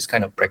bring this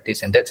kind of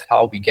practice. And that's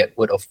how we get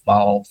word of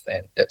mouth.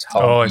 And that's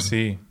how I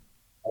see.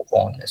 Move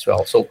on as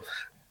well. So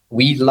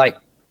we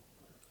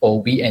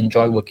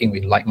enjoy working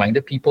with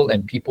like-minded people,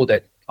 and people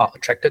that are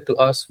attracted to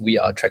us, we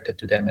are attracted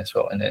to them as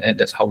well. And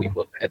that's how we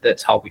work. And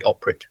that's how we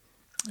operate.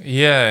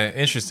 Yeah,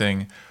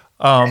 interesting.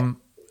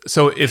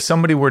 So if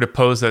somebody were to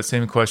pose that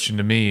same question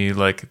to me,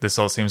 like, this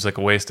all seems like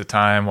a waste of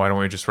time, why don't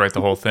we just write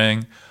the whole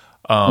thing?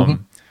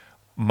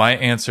 My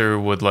answer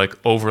would like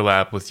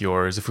overlap with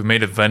yours. If we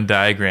made a Venn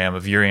diagram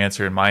of your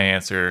answer and my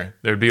answer,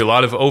 there'd be a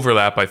lot of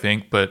overlap, I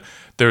think, but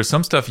there was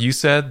some stuff you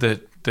said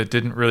that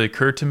didn't really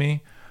occur to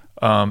me.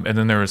 And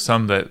then there was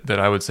some that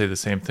I would say the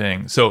same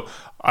thing. So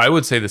I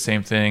would say the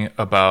same thing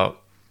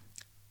about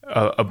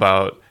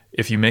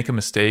if you make a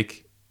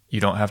mistake, you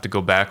don't have to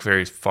go back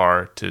very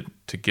far to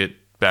get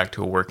back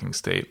to a working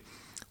state.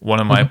 One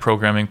of my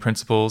programming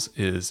principles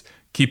is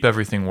keep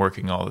everything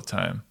working all the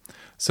time.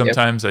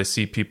 Sometimes I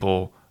see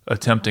people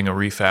attempting a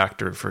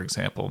refactor, for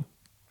example,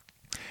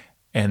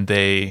 and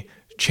they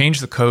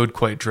change the code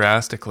quite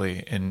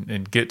drastically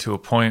and get to a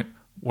point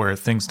where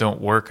things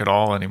don't work at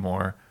all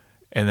anymore.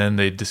 And then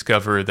they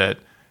discover that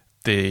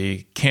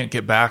they can't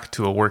get back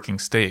to a working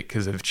state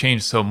because they've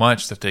changed so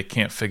much that they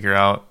can't figure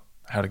out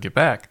how to get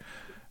back.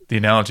 The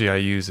analogy I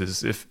use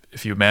is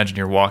if you imagine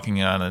you're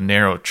walking on a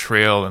narrow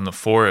trail in the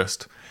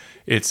forest,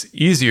 it's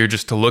easier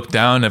just to look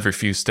down every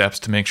few steps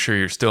to make sure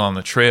you're still on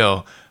the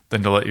trail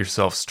than to let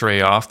yourself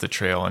stray off the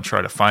trail and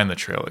try to find the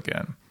trail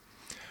again.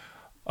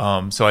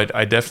 So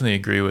I definitely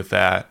agree with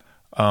that.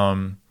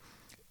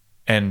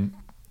 And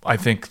I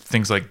think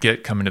things like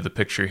Git come into the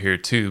picture here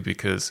too,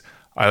 because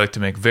I like to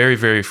make very,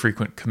 very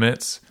frequent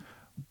commits.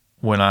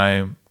 When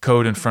I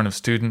code in front of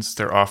students,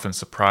 they're often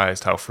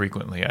surprised how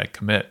frequently I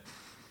commit.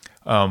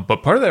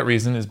 But part of that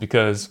reason is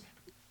because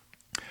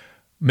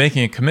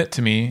making a commit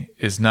to me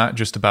is not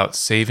just about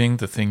saving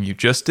the thing you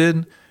just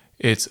did.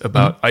 It's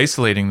about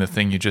isolating the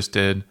thing you just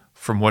did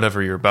from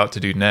whatever you're about to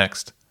do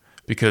next.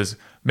 Because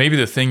maybe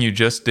the thing you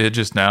just did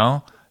just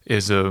now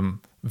is a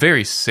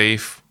very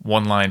safe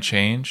one-line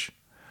change,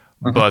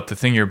 but the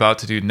thing you're about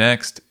to do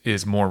next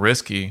is more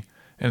risky.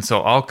 And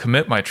so I'll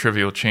commit my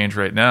trivial change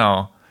right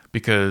now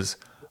because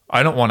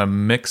I don't want to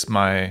mix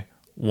my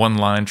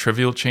one-line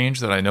trivial change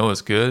that I know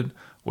is good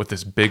with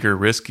this bigger,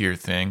 riskier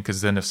thing,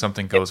 because then if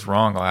something goes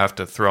wrong, I'll have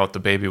to throw out the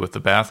baby with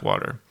the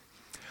bathwater.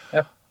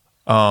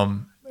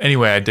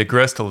 Anyway, I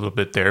digressed a little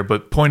bit there,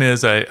 but point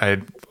is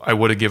I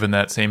would have given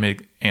that same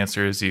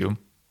answer as you.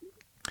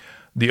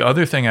 The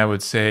other thing I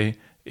would say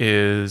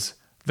is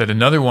that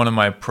another one of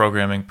my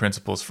programming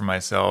principles for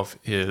myself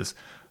is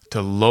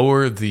to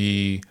lower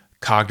the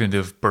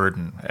cognitive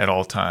burden at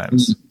all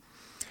times.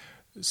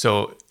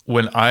 So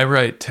when I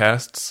write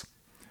tests,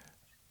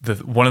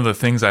 one of the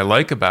things I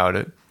like about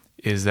it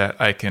is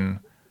that I can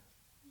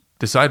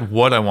decide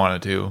what I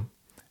want to do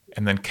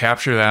and then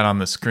capture that on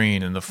the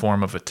screen in the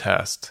form of a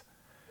test.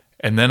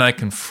 And then I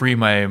can free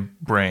my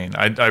brain.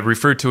 I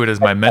refer to it as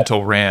my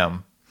mental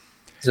RAM.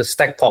 It's a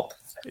stack pop.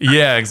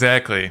 Yeah,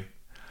 exactly.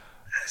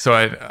 So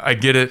I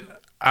get it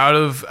out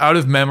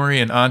of memory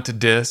and onto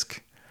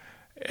disk,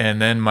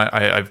 and then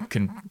I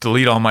can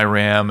delete all my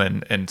RAM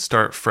and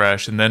start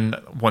fresh. And then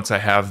once I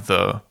have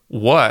the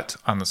what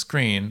on the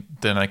screen,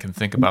 then I can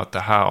think about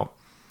the how.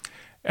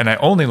 And I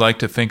only like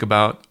to think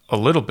about a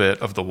little bit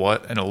of the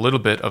what and a little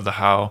bit of the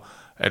how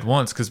at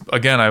once. Because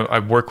again, I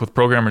work with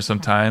programmers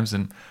sometimes,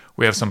 and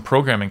we have some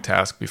programming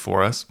task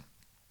before us,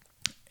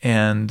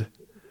 and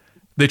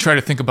they try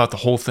to think about the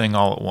whole thing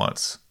all at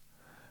once.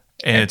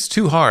 And it's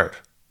too hard.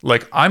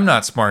 Like, I'm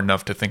not smart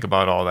enough to think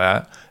about all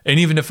that. And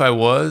even if I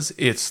was,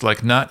 it's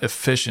like not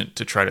efficient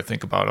to try to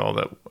think about all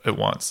that at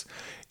once.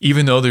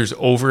 Even though there's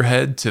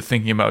overhead to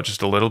thinking about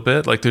just a little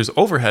bit, like there's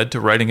overhead to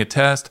writing a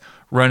test,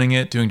 running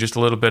it, doing just a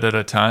little bit at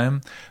a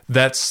time.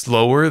 That's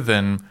slower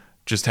than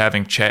just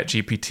having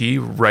ChatGPT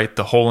write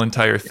the whole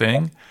entire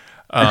thing.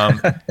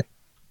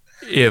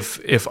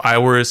 If I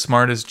were as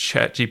smart as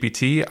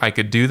ChatGPT, I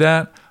could do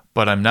that,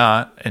 but I'm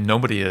not, and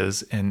nobody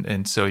is,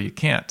 and so you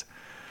can't.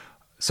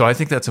 So I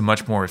think that's a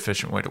much more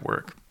efficient way to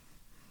work.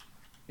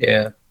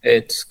 Yeah,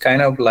 it's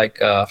kind of like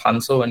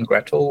Hansel and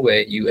Gretel,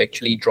 where you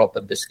actually drop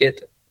a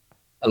biscuit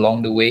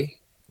along the way,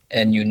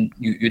 and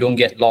you don't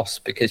get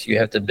lost because you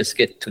have the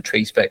biscuit to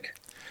trace back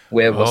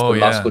where was the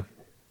last good,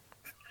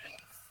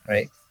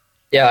 right?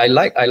 Yeah, I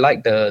like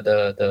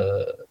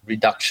the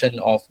reduction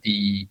of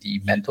the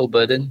mental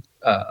burden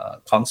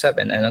concept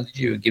and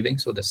analogy you're giving.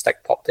 So the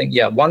stack pop thing.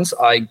 Yeah, once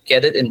I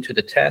get it into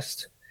the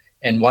test,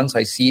 and once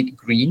I see it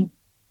green,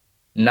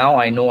 now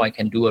I know I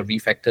can do a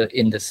refactor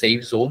in the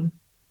safe zone,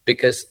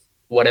 because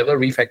whatever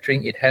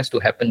refactoring, it has to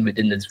happen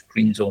within this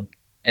green zone,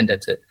 and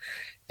that's it.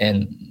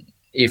 And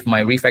if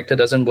my refactor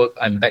doesn't work,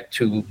 I'm back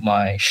to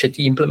my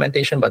shitty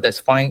implementation, but that's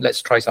fine.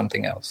 Let's try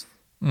something else,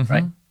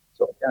 right?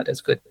 So yeah,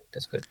 that's good.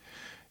 That's good.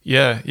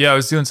 Yeah. I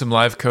was doing some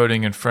live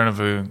coding in front of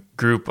a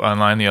group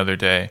online the other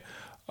day,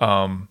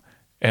 and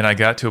I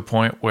got to a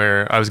point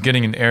where I was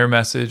getting an error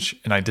message,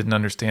 and I didn't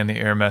understand the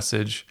error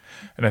message.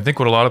 And I think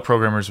what a lot of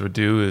programmers would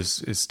do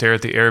is stare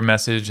at the error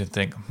message and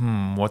think,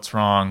 what's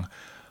wrong?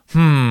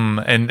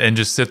 And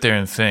just sit there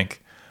and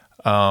think.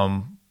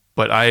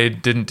 But I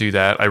didn't do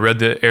that. I read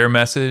the error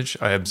message.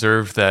 I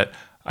observed that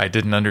I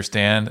didn't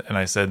understand. And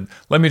I said,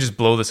 let me just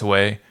blow this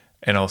away,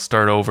 and I'll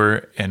start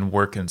over and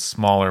work in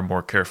smaller,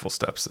 more careful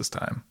steps this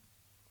time.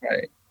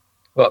 Right.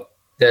 Well,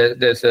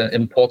 there's an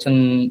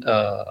important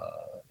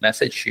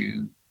message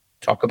you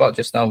talk about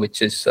just now,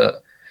 which is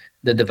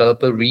the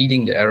developer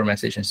reading the error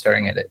message and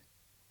staring at it.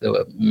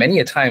 So many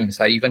a times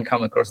I even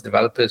come across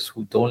developers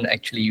who don't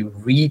actually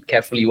read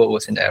carefully what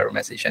was in the error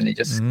message, and they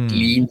just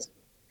glean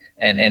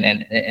and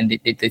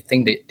they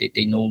think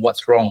they know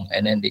what's wrong,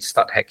 and then they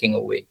start hacking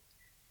away.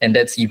 And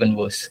that's even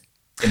worse,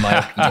 in my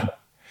opinion.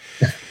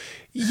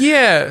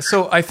 Yeah.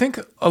 So I think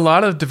a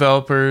lot of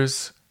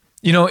developers,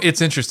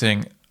 it's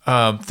interesting.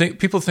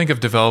 People think of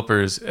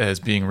developers as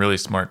being really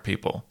smart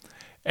people.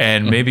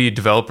 And maybe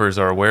developers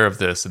are aware of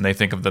this, and they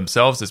think of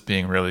themselves as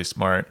being really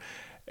smart.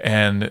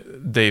 And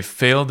they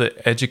fail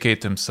to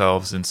educate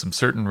themselves in some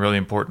certain really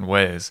important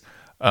ways.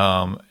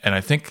 And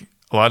I think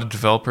a lot of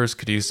developers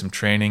could use some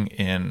training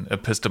in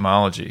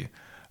epistemology,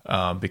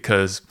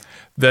 because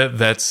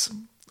that's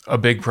a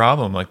big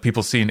problem. Like,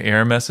 people see an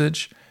error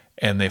message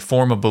and they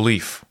form a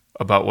belief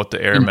about what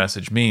the error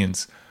message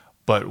means,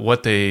 but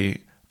the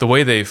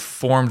way they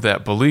formed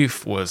that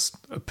belief was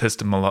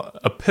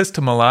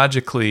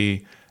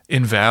epistemologically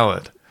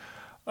invalid.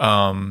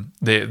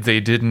 They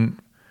didn't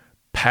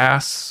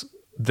pass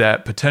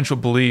that potential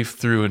belief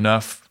through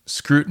enough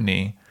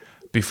scrutiny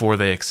before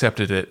they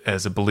accepted it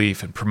as a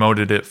belief and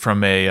promoted it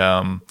from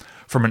an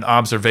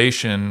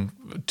observation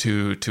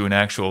to an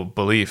actual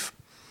belief.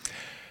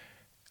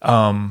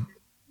 So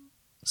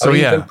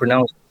yeah,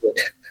 pronounce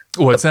it.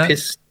 What's that?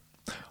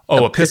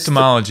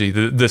 Epistemology,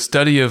 the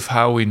study of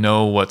how we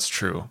know what's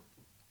true.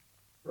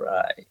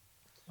 Right.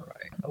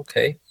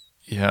 Okay.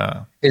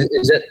 Yeah.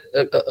 Is it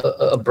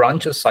a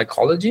branch of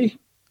psychology?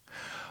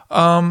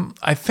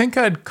 I think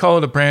I'd call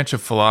it a branch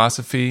of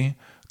philosophy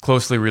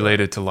closely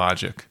related to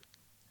logic.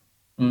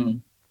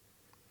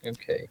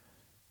 Okay.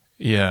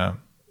 Yeah.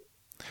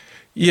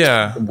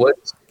 Yeah. The word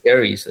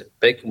scary is a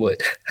big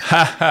word.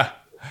 Yeah,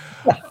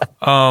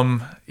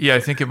 I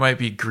think it might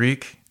be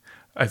Greek.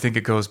 I think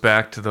it goes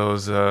back to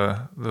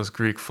those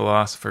Greek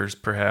philosophers,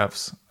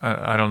 perhaps.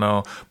 I don't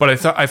know,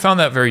 but I found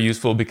that very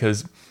useful,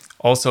 because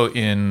also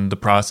in the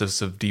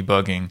process of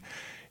debugging,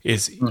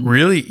 it's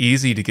really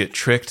easy to get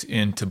tricked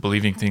into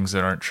believing things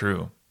that aren't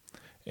true,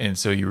 and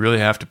so you really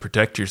have to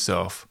protect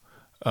yourself.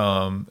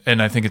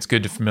 And I think it's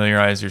good to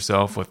familiarize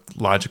yourself with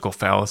logical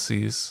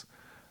fallacies.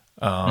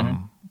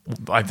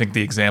 I think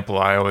the example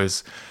I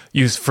always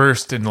use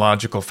first in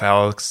logical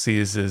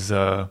fallacies is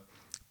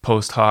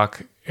post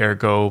hoc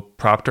ergo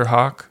propter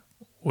hoc,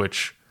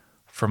 which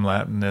from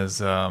Latin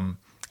is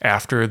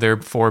after,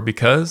 therefore,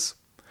 because.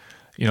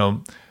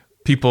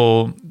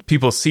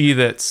 People see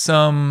that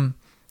some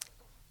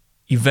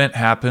event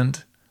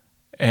happened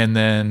and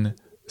then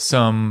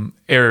some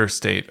error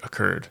state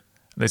occurred.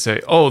 They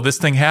say, oh, this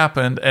thing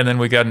happened and then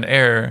we got an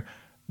error.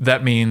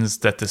 That means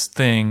that this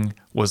thing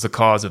was the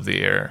cause of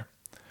the error.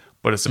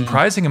 But a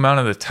surprising amount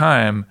of the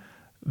time,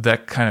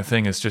 that kind of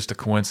thing is just a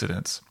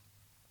coincidence.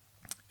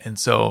 And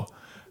so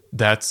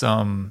that's,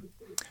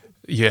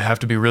 you have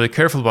to be really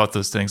careful about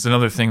those things.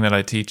 Another thing that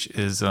I teach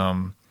is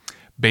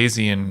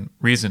Bayesian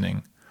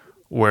reasoning,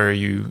 where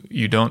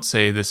you don't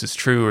say this is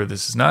true or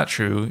this is not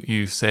true.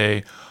 You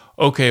say,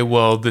 okay,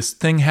 well, this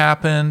thing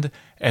happened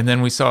and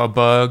then we saw a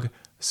bug,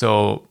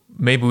 so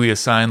maybe we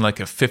assign like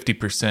a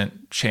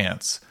 50%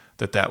 chance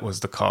that that was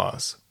the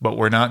cause, but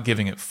we're not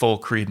giving it full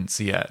credence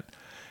yet.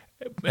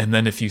 And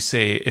then if you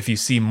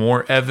see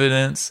more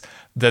evidence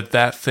that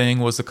that thing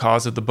was the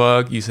cause of the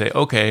bug, you say,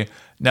 okay,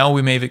 now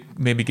we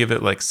maybe give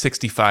it like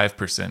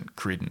 65%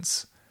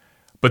 credence.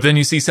 But then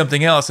you see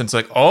something else and it's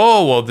like,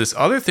 oh, well, this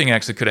other thing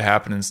actually could have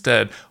happened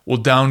instead. We'll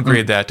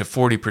downgrade that to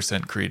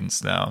 40%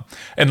 credence now.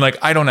 And like,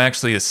 I don't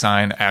actually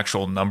assign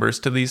actual numbers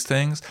to these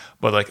things,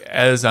 but like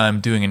as I'm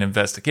doing an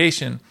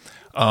investigation,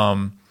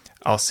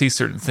 I'll see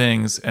certain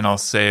things and I'll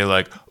say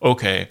like,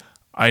 okay,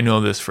 I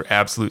know this for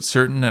absolute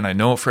certain, and I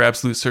know it for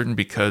absolute certain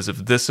because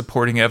of this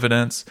supporting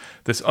evidence.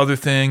 This other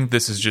thing,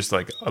 this is just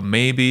like a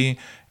maybe.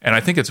 And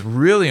I think it's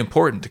really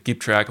important to keep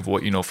track of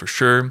what you know for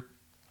sure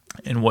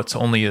and what's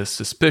only a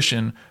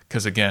suspicion,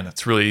 because again,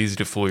 it's really easy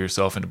to fool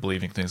yourself into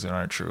believing things that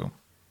aren't true.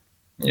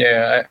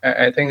 Yeah,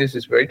 I think this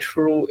is very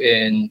true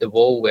in the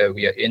world where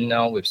we are in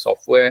now with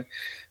software,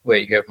 where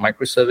you have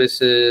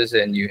microservices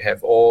and you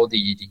have all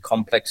the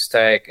complex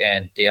stack,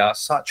 and they are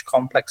such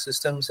complex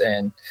systems,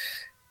 and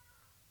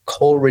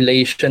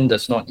correlation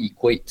does not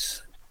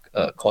equate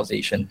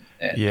causation.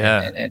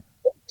 And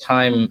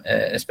time,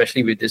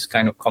 especially with this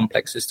kind of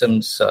complex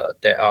systems,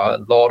 there are a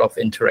lot of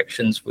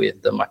interactions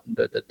with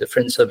the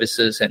different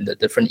services and the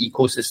different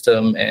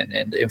ecosystem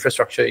and the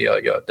infrastructure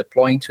you're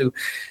deploying to.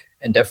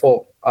 And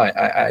therefore,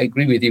 I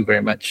agree with you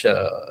very much.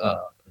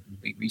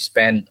 We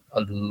spend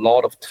a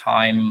lot of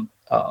time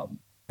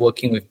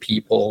working with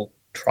people,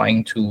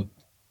 trying to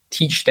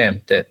teach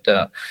them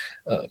that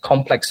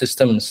complex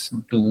systems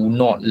do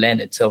not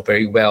lend itself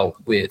very well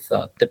with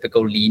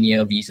typical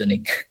linear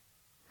reasoning.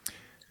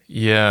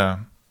 Yeah,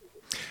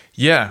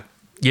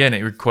 and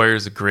it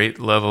requires a great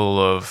level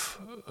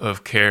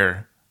of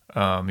care.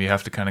 You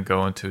have to kind of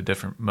go into a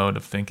different mode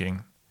of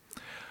thinking.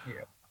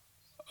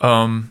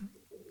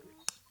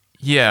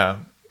 Yeah.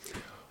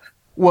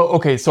 Well,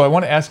 okay, so I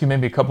want to ask you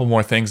maybe a couple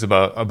more things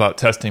about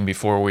testing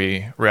before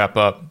we wrap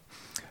up.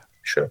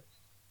 Sure.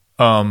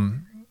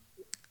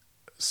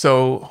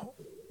 So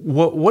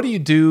what do you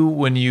do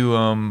when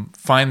you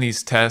find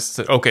these tests?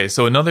 Okay,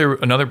 so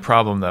another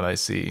problem that I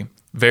see,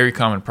 very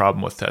common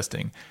problem with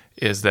testing,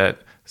 is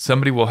that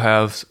somebody will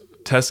have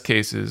test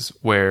cases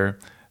where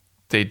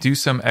they do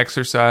some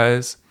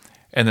exercise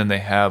and then they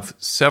have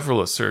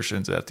several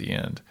assertions at the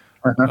end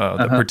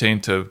that pertain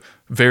to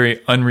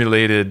very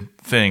unrelated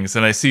things.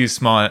 And I see you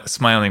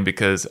smiling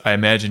because I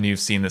imagine you've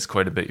seen this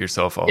quite a bit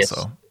yourself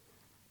also.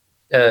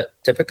 Yes.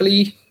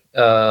 Typically,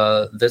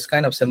 this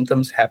kind of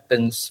symptoms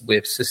happens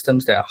with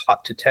systems that are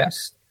hard to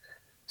test.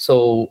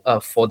 So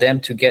for them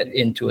to get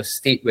into a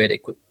state where they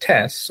could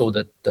test, so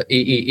that the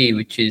AAA,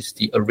 which is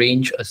the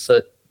arrange,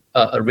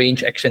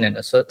 action, and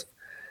assert,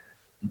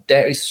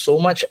 there is so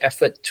much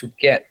effort to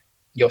get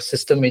your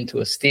system into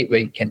a state where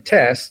you can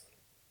test.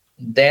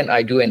 Then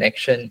I do an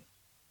action,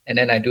 and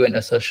then I do an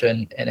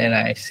assertion, and then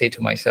I say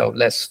to myself,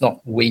 let's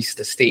not waste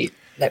the state.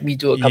 Let me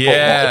do a couple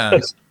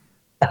more.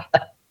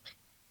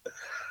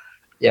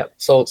 Yeah.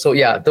 So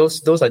yeah,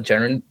 those are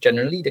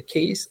generally the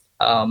case.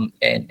 And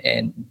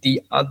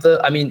the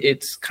other, I mean,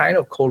 it's kind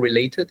of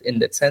correlated in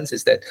that sense,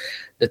 is that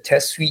the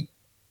test suite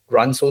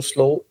runs so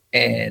slow,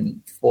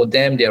 and for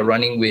them, they're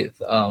running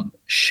with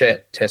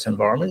shared test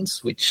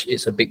environments, which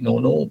is a big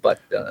no-no. But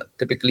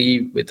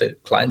typically, with the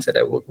clients that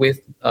I work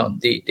with,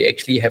 they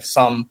actually have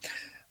some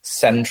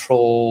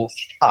central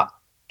hub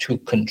to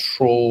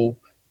control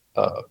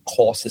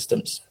core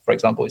systems. For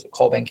example, it's a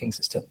core banking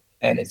system,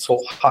 and it's so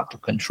hard to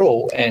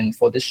control. And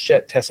for this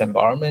shared test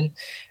environment,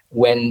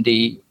 when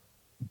they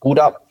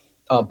bootstrap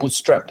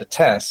the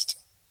test,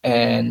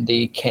 and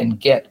they can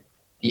get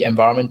the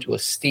environment to a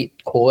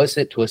state, coerce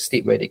it to a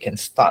state where they can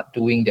start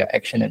doing their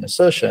action and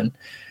assertion.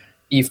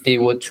 If they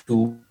were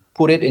to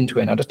put it into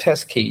another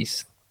test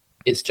case,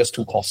 it's just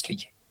too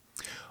costly.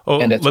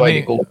 And that's why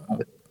they go.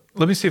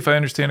 Let me see if I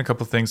understand a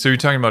couple of things. So you're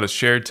talking about a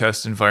shared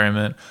test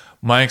environment.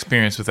 My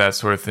experience with that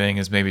sort of thing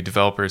is maybe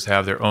developers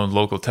have their own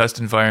local test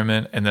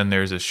environment, and then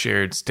there's a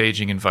shared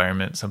staging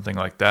environment, something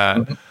like that.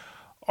 Mm-hmm.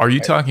 Are you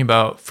talking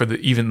about for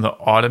even the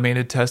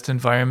automated test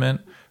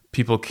environment?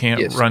 People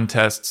can't run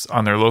tests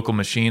on their local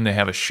machine. They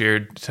have a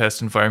shared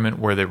test environment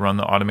where they run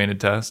the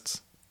automated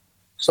tests?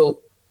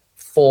 So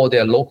for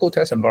their local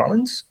test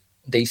environments,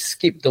 they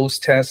skip those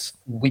tests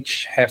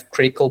which have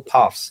critical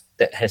paths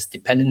that has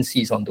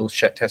dependencies on those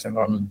shared test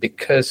environment,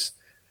 because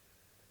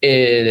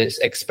it is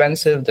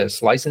expensive,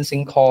 there's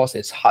licensing costs,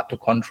 it's hard to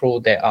control,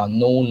 there are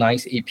no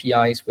nice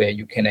APIs where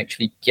you can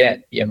actually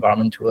get the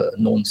environment to a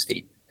known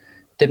state.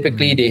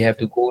 Typically, they have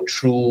to go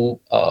through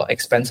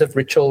expensive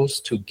rituals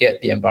to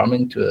get the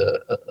environment to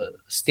a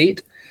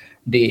state.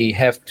 They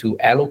have to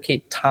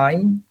allocate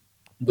time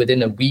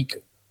within a week,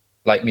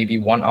 like maybe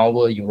 1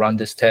 hour, you run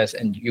this test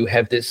and you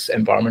have this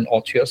environment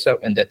all to yourself,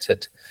 and that's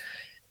it.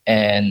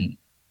 And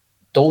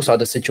those are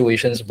the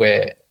situations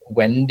where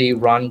when they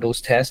run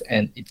those tests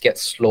and it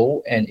gets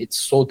slow and it's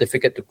so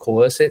difficult to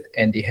coerce it,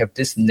 and they have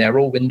this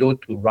narrow window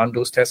to run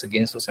those tests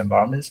against those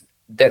environments,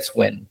 that's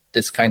when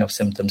this kind of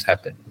symptoms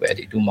happen, where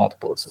they do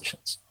multiple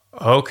assertions.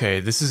 Okay,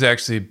 this is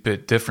actually a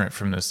bit different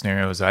from the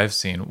scenarios I've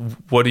seen.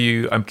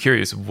 I'm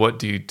curious, what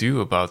do you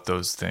do about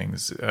those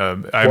things?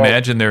 I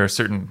imagine there are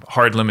certain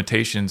hard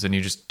limitations and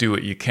you just do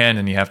what you can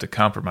and you have to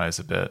compromise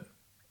a bit.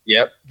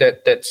 Yep,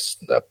 that's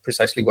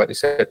precisely what I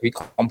said. We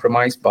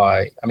compromise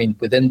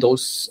within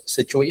those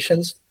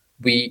situations,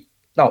 what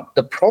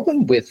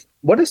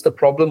is the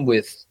problem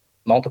with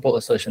multiple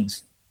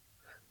assertions?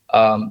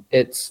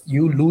 It's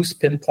you lose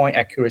pinpoint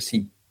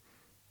accuracy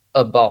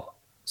about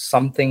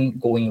something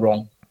going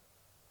wrong.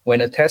 When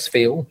a test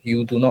fails,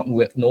 you do not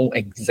know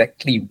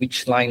exactly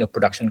which line of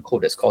production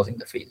code is causing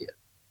the failure.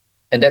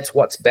 And that's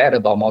what's bad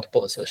about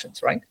multiple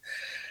assertions, right?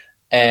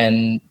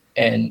 And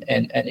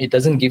it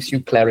doesn't give you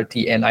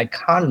clarity, and I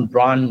can't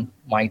run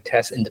my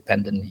test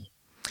independently.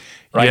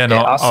 Right?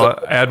 Yeah, I'll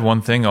add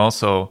one thing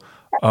also.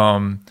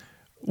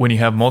 When you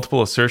have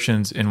multiple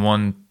assertions in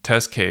one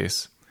test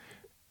case,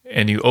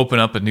 and you open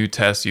up a new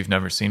test you've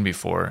never seen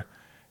before,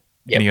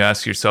 and you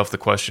ask yourself the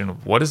question,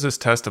 what is this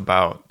test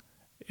about?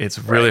 It's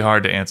really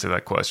hard to answer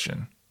that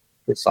question.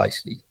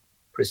 Precisely.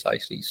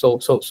 So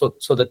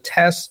the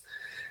test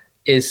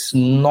is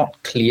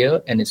not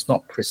clear, and it's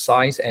not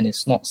precise, and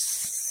it's not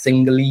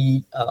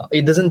singly.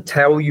 It doesn't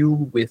tell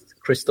you with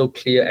crystal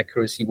clear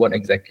accuracy what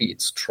exactly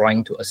it's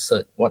trying to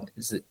assert. What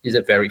is it? Is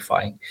it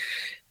verifying?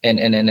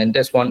 And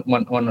that's one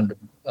of the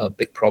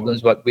big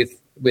problems. But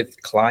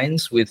with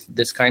clients with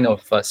this kind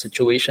of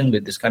situation,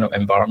 with this kind of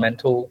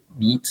environmental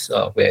needs,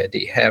 where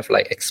they have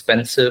like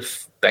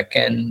expensive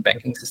back-end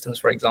banking systems,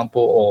 for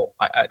example, or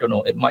I don't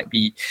know, it might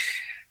be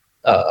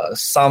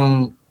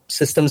some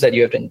systems that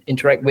you have to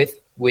interact with,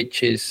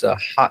 which is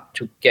hard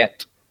to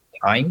get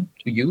time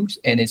to use,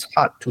 and it's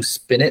hard to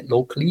spin it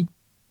locally.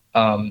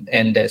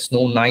 And there's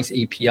no nice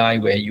API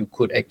where you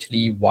could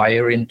actually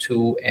wire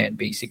into and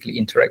basically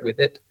interact with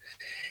it.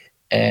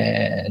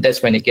 And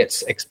that's when it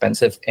gets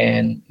expensive.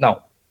 And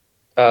now,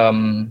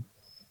 in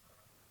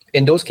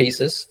those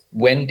cases,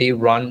 when they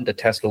run the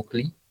test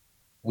locally,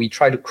 we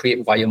try to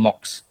create wire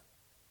mocks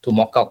to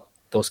mock out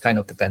those kind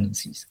of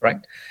dependencies, right?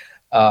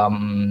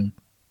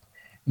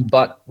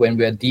 But when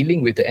we're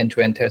dealing with the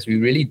end-to-end test, we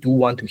really do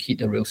want to hit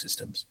the real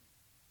systems.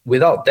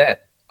 Without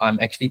that, I'm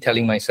actually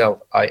telling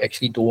myself I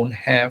actually don't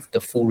have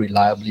the full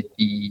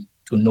reliability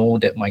to know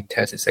that my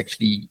test is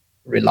actually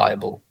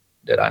reliable.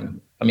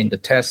 The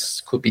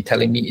tests could be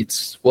telling me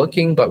it's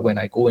working, but when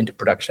I go into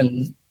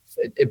production,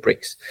 it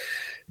breaks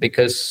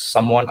because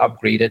someone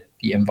upgraded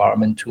the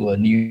environment to a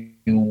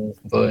new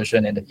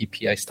version and the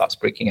API starts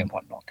breaking and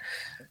whatnot.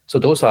 So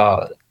those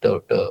are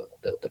the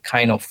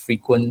kind of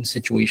frequent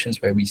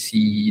situations where we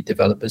see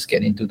developers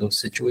get into those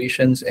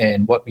situations.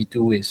 And what we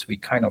do is we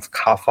kind of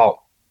carve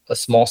out a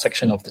small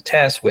section of the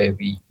test where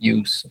we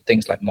use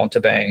things like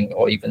Mountebank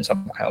or even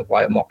some kind of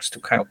wire mocks to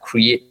kind of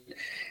create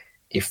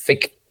a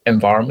fake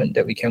environment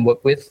that we can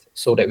work with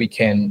so that we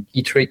can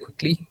iterate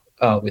quickly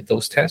with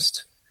those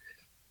tests.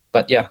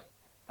 But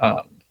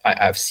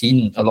I've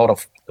seen a lot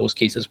of those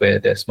cases where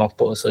there's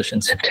multiple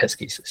assertions in test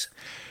cases.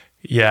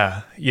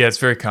 Yeah, it's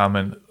very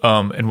common.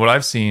 And what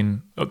I've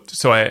seen,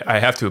 so I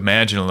have to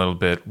imagine a little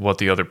bit what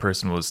the other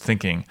person was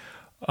thinking.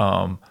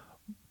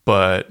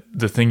 But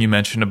the thing you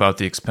mentioned about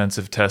the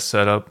expensive test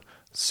setup,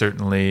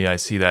 certainly I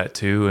see that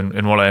too.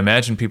 And what I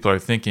imagine people are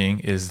thinking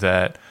is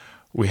that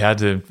we had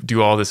to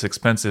do all this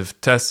expensive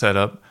test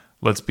setup.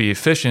 Let's be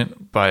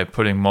efficient by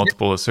putting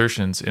multiple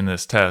assertions in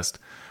this test,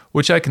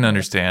 which I can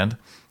understand.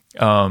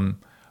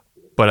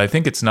 But I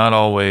think it's not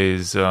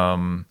always.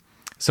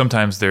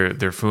 Sometimes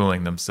they're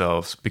fooling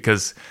themselves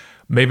because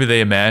maybe they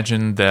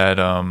imagine that.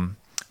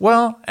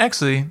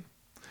 Actually,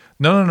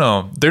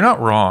 no, they're not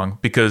wrong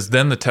because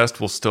then the test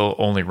will still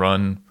only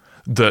run.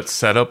 The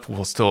setup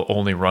will still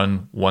only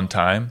run one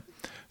time,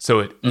 so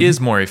it is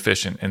more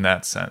efficient in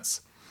that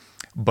sense.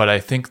 But I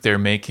think they're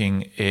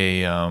making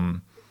a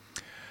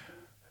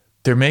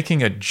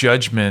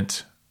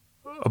judgment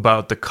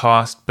about the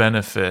cost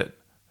benefit,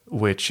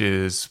 which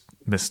is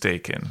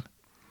mistaken.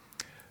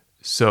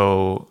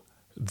 So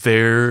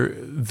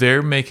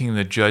they're making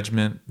the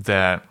judgment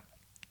that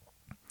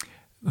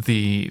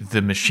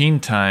the machine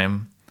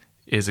time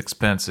is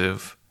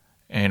expensive,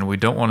 and we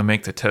don't want to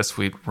make the test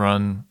suite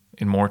run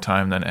in more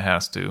time than it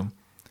has to.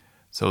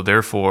 So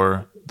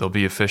therefore, they'll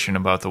be efficient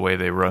about the way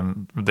they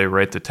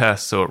write the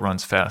test so it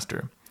runs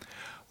faster.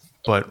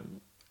 But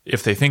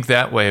if they think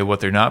that way, what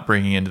they're not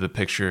bringing into the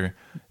picture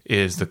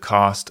is the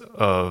cost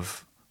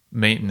of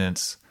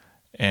maintenance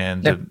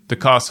and the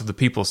cost of the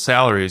people's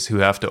salaries who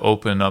have to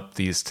open up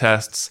these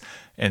tests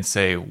and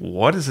say,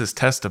 what is this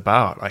test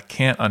about? I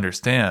can't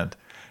understand.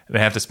 They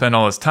have to spend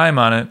all this time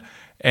on it.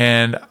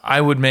 And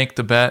I would make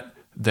the bet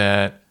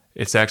that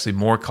it's actually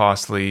more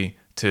costly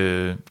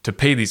to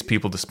pay these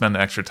people to spend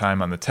the extra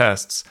time on the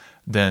tests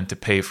than to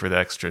pay for the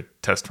extra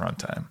test run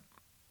time.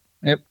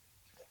 Yep.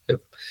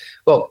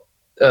 Well,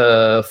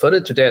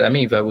 further to that, I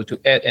mean, if I were to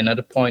add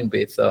another point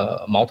with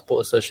multiple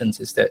assertions,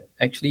 is that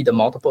actually the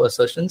multiple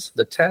assertions,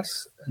 the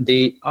tests,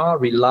 they are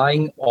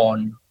relying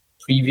on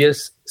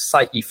previous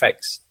side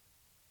effects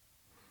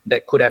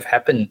that could have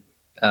happened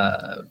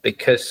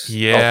because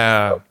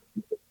of,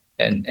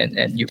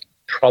 and you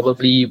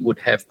probably would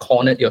have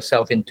cornered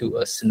yourself into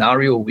a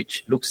scenario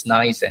which looks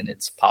nice and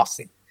it's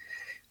passing.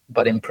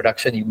 But in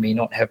production, you may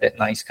not have that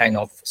nice kind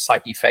of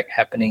side effect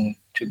happening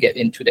to get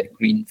into that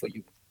green for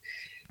you.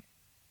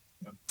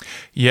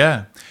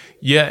 Yeah.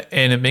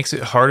 And it makes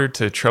it harder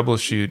to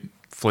troubleshoot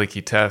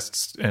flaky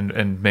tests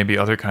and maybe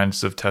other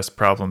kinds of test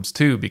problems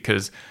too,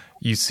 because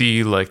you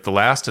see like the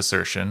last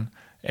assertion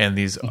and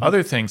these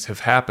other things have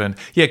happened.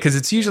 Yeah, because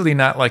it's usually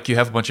not like you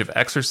have a bunch of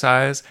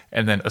exercise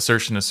and then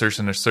assertion. It's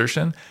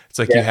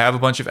like you have a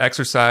bunch of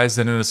exercise,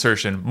 then an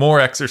assertion, more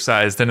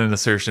exercise, then an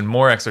assertion,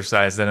 more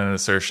exercise, then an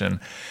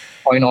assertion.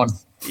 Going on.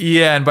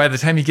 Yeah, and by the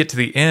time you get to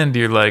the end,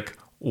 you're like,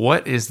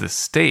 what is the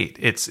state?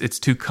 It's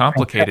too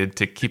complicated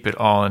to keep it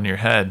all in your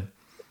head.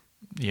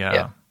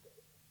 Yeah.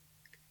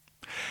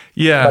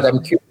 But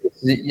I'm curious,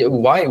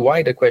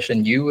 why the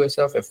question? You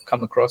yourself have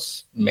come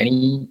across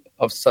many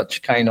of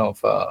such kind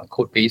of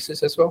code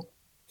bases as well,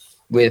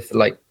 with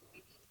like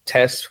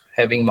tests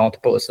having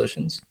multiple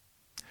assertions.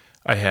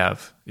 I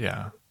have,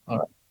 yeah.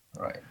 All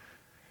right.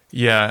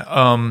 Yeah.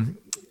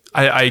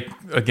 I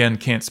again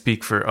can't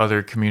speak for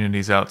other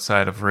communities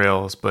outside of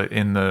Rails, but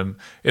in the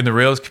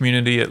Rails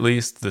community, at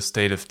least, the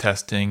state of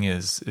testing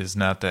is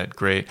not that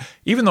great.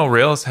 Even though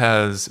Rails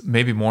has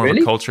maybe more of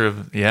a culture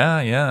of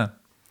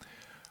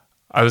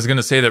I was going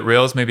to say that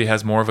Rails maybe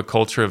has more of a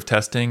culture of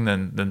testing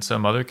than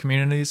some other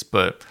communities,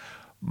 but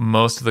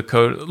most of the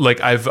code, like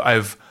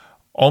I've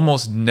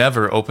almost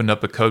never opened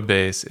up a code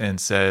base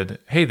and said,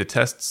 "Hey, the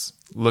tests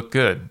look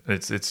good."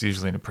 It's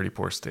usually in a pretty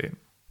poor state.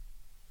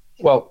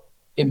 Well,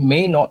 it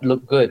may not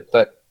look good,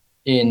 but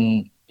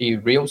in a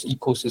Rails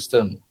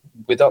ecosystem,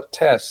 without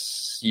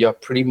tests, you're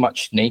pretty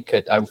much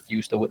naked. I would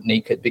use the word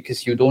naked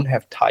because you don't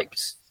have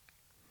types.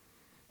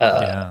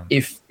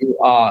 If you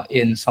are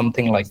in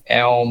something like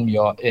Elm,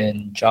 you're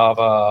in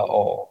Java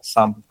or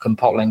some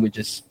compiled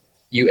languages,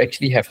 you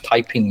actually have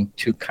typing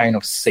to kind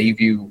of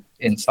save you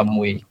in some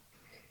way.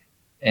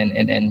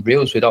 And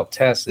Rails without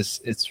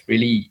tests it's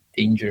really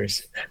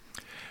dangerous.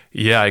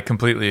 Yeah, I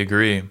completely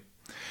agree.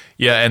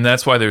 Yeah, and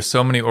that's why there's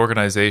so many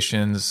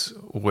organizations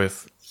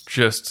with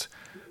just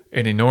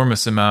an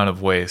enormous amount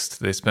of waste.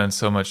 They spend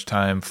so much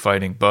time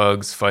fighting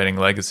bugs, fighting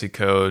legacy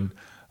code,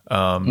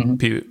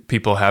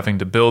 people having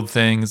to build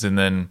things and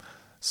then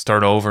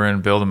start over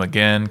and build them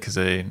again because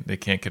they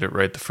can't get it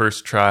right the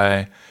first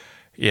try.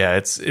 Yeah,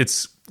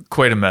 it's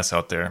quite a mess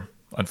out there,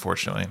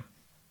 unfortunately.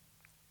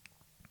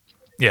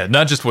 Yeah,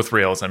 not just with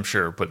Rails, I'm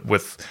sure, but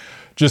with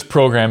just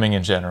programming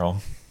in general.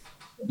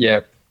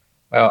 Yeah.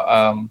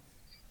 Well,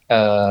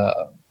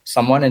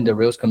 someone in the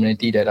Rails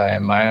community that I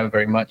admire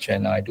very much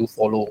and I do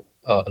follow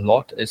a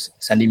lot is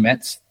Sandy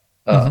Metz,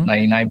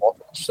 99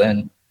 Bottles,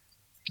 and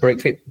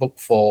great book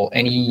for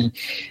any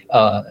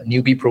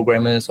newbie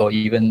programmers or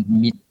even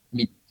mid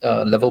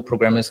level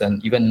programmers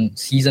and even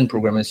seasoned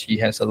programmers. She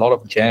has a lot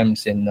of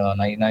gems in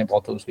 99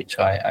 Bottles, which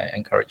I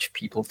encourage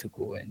people to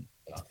go and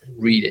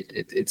read it.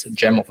 It's a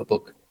gem of a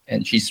book,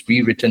 and she's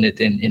rewritten it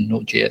in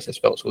Node.js as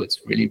well, so it's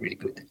really, really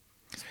good.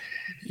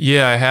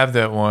 Yeah, I have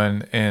that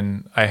one,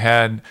 and I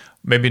had,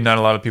 maybe not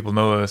a lot of people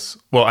know this,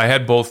 well, I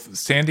had both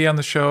Sandy on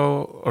the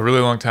show a really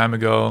long time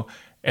ago,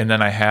 and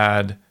then I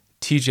had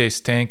TJ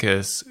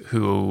Stankus,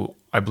 who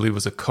I believe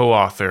was a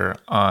co-author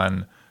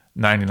on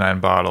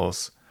 99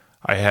 Bottles.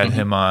 I had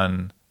him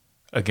on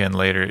again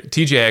later.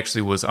 TJ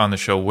actually was on the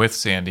show with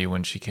Sandy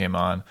when she came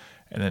on,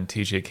 and then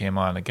TJ came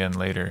on again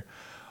later.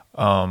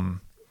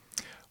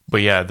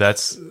 But yeah,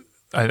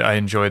 I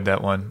enjoyed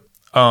that one.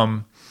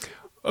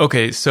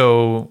 Okay,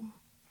 so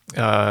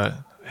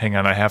hang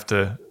on, I have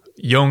to,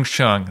 Yeong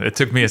Sheng. It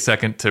took me a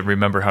second to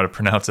remember how to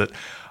pronounce it.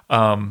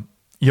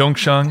 Yeong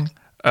Sheng,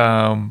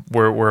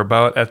 we're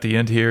about at the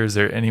end here. Is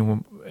there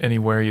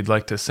anywhere you'd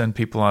like to send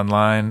people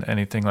online,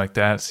 anything like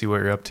that, see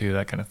what you're up to,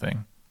 that kind of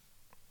thing?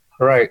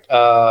 All right.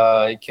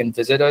 You can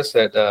visit us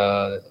at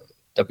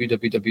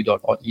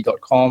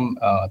www.oddE.com.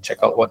 Check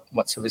out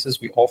what services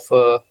we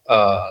offer.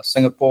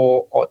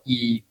 Singapore,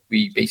 oddE,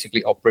 we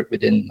basically operate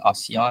within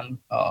ASEAN,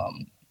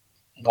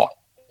 not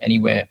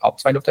anywhere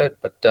outside of that.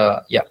 But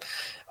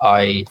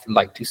I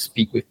like to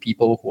speak with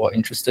people who are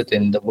interested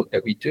in the work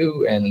that we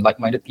do and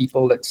like-minded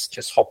people. Let's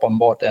just hop on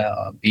board,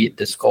 be it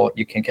Discord.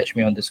 You can catch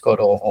me on Discord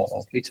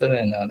or Twitter,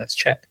 and let's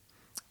chat.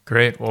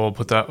 Great. Well,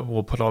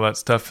 we'll put all that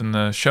stuff in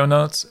the show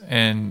notes.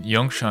 And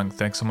Yeong Sheng,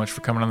 thanks so much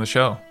for coming on the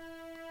show.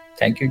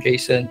 Thank you,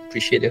 Jason.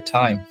 Appreciate your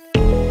time.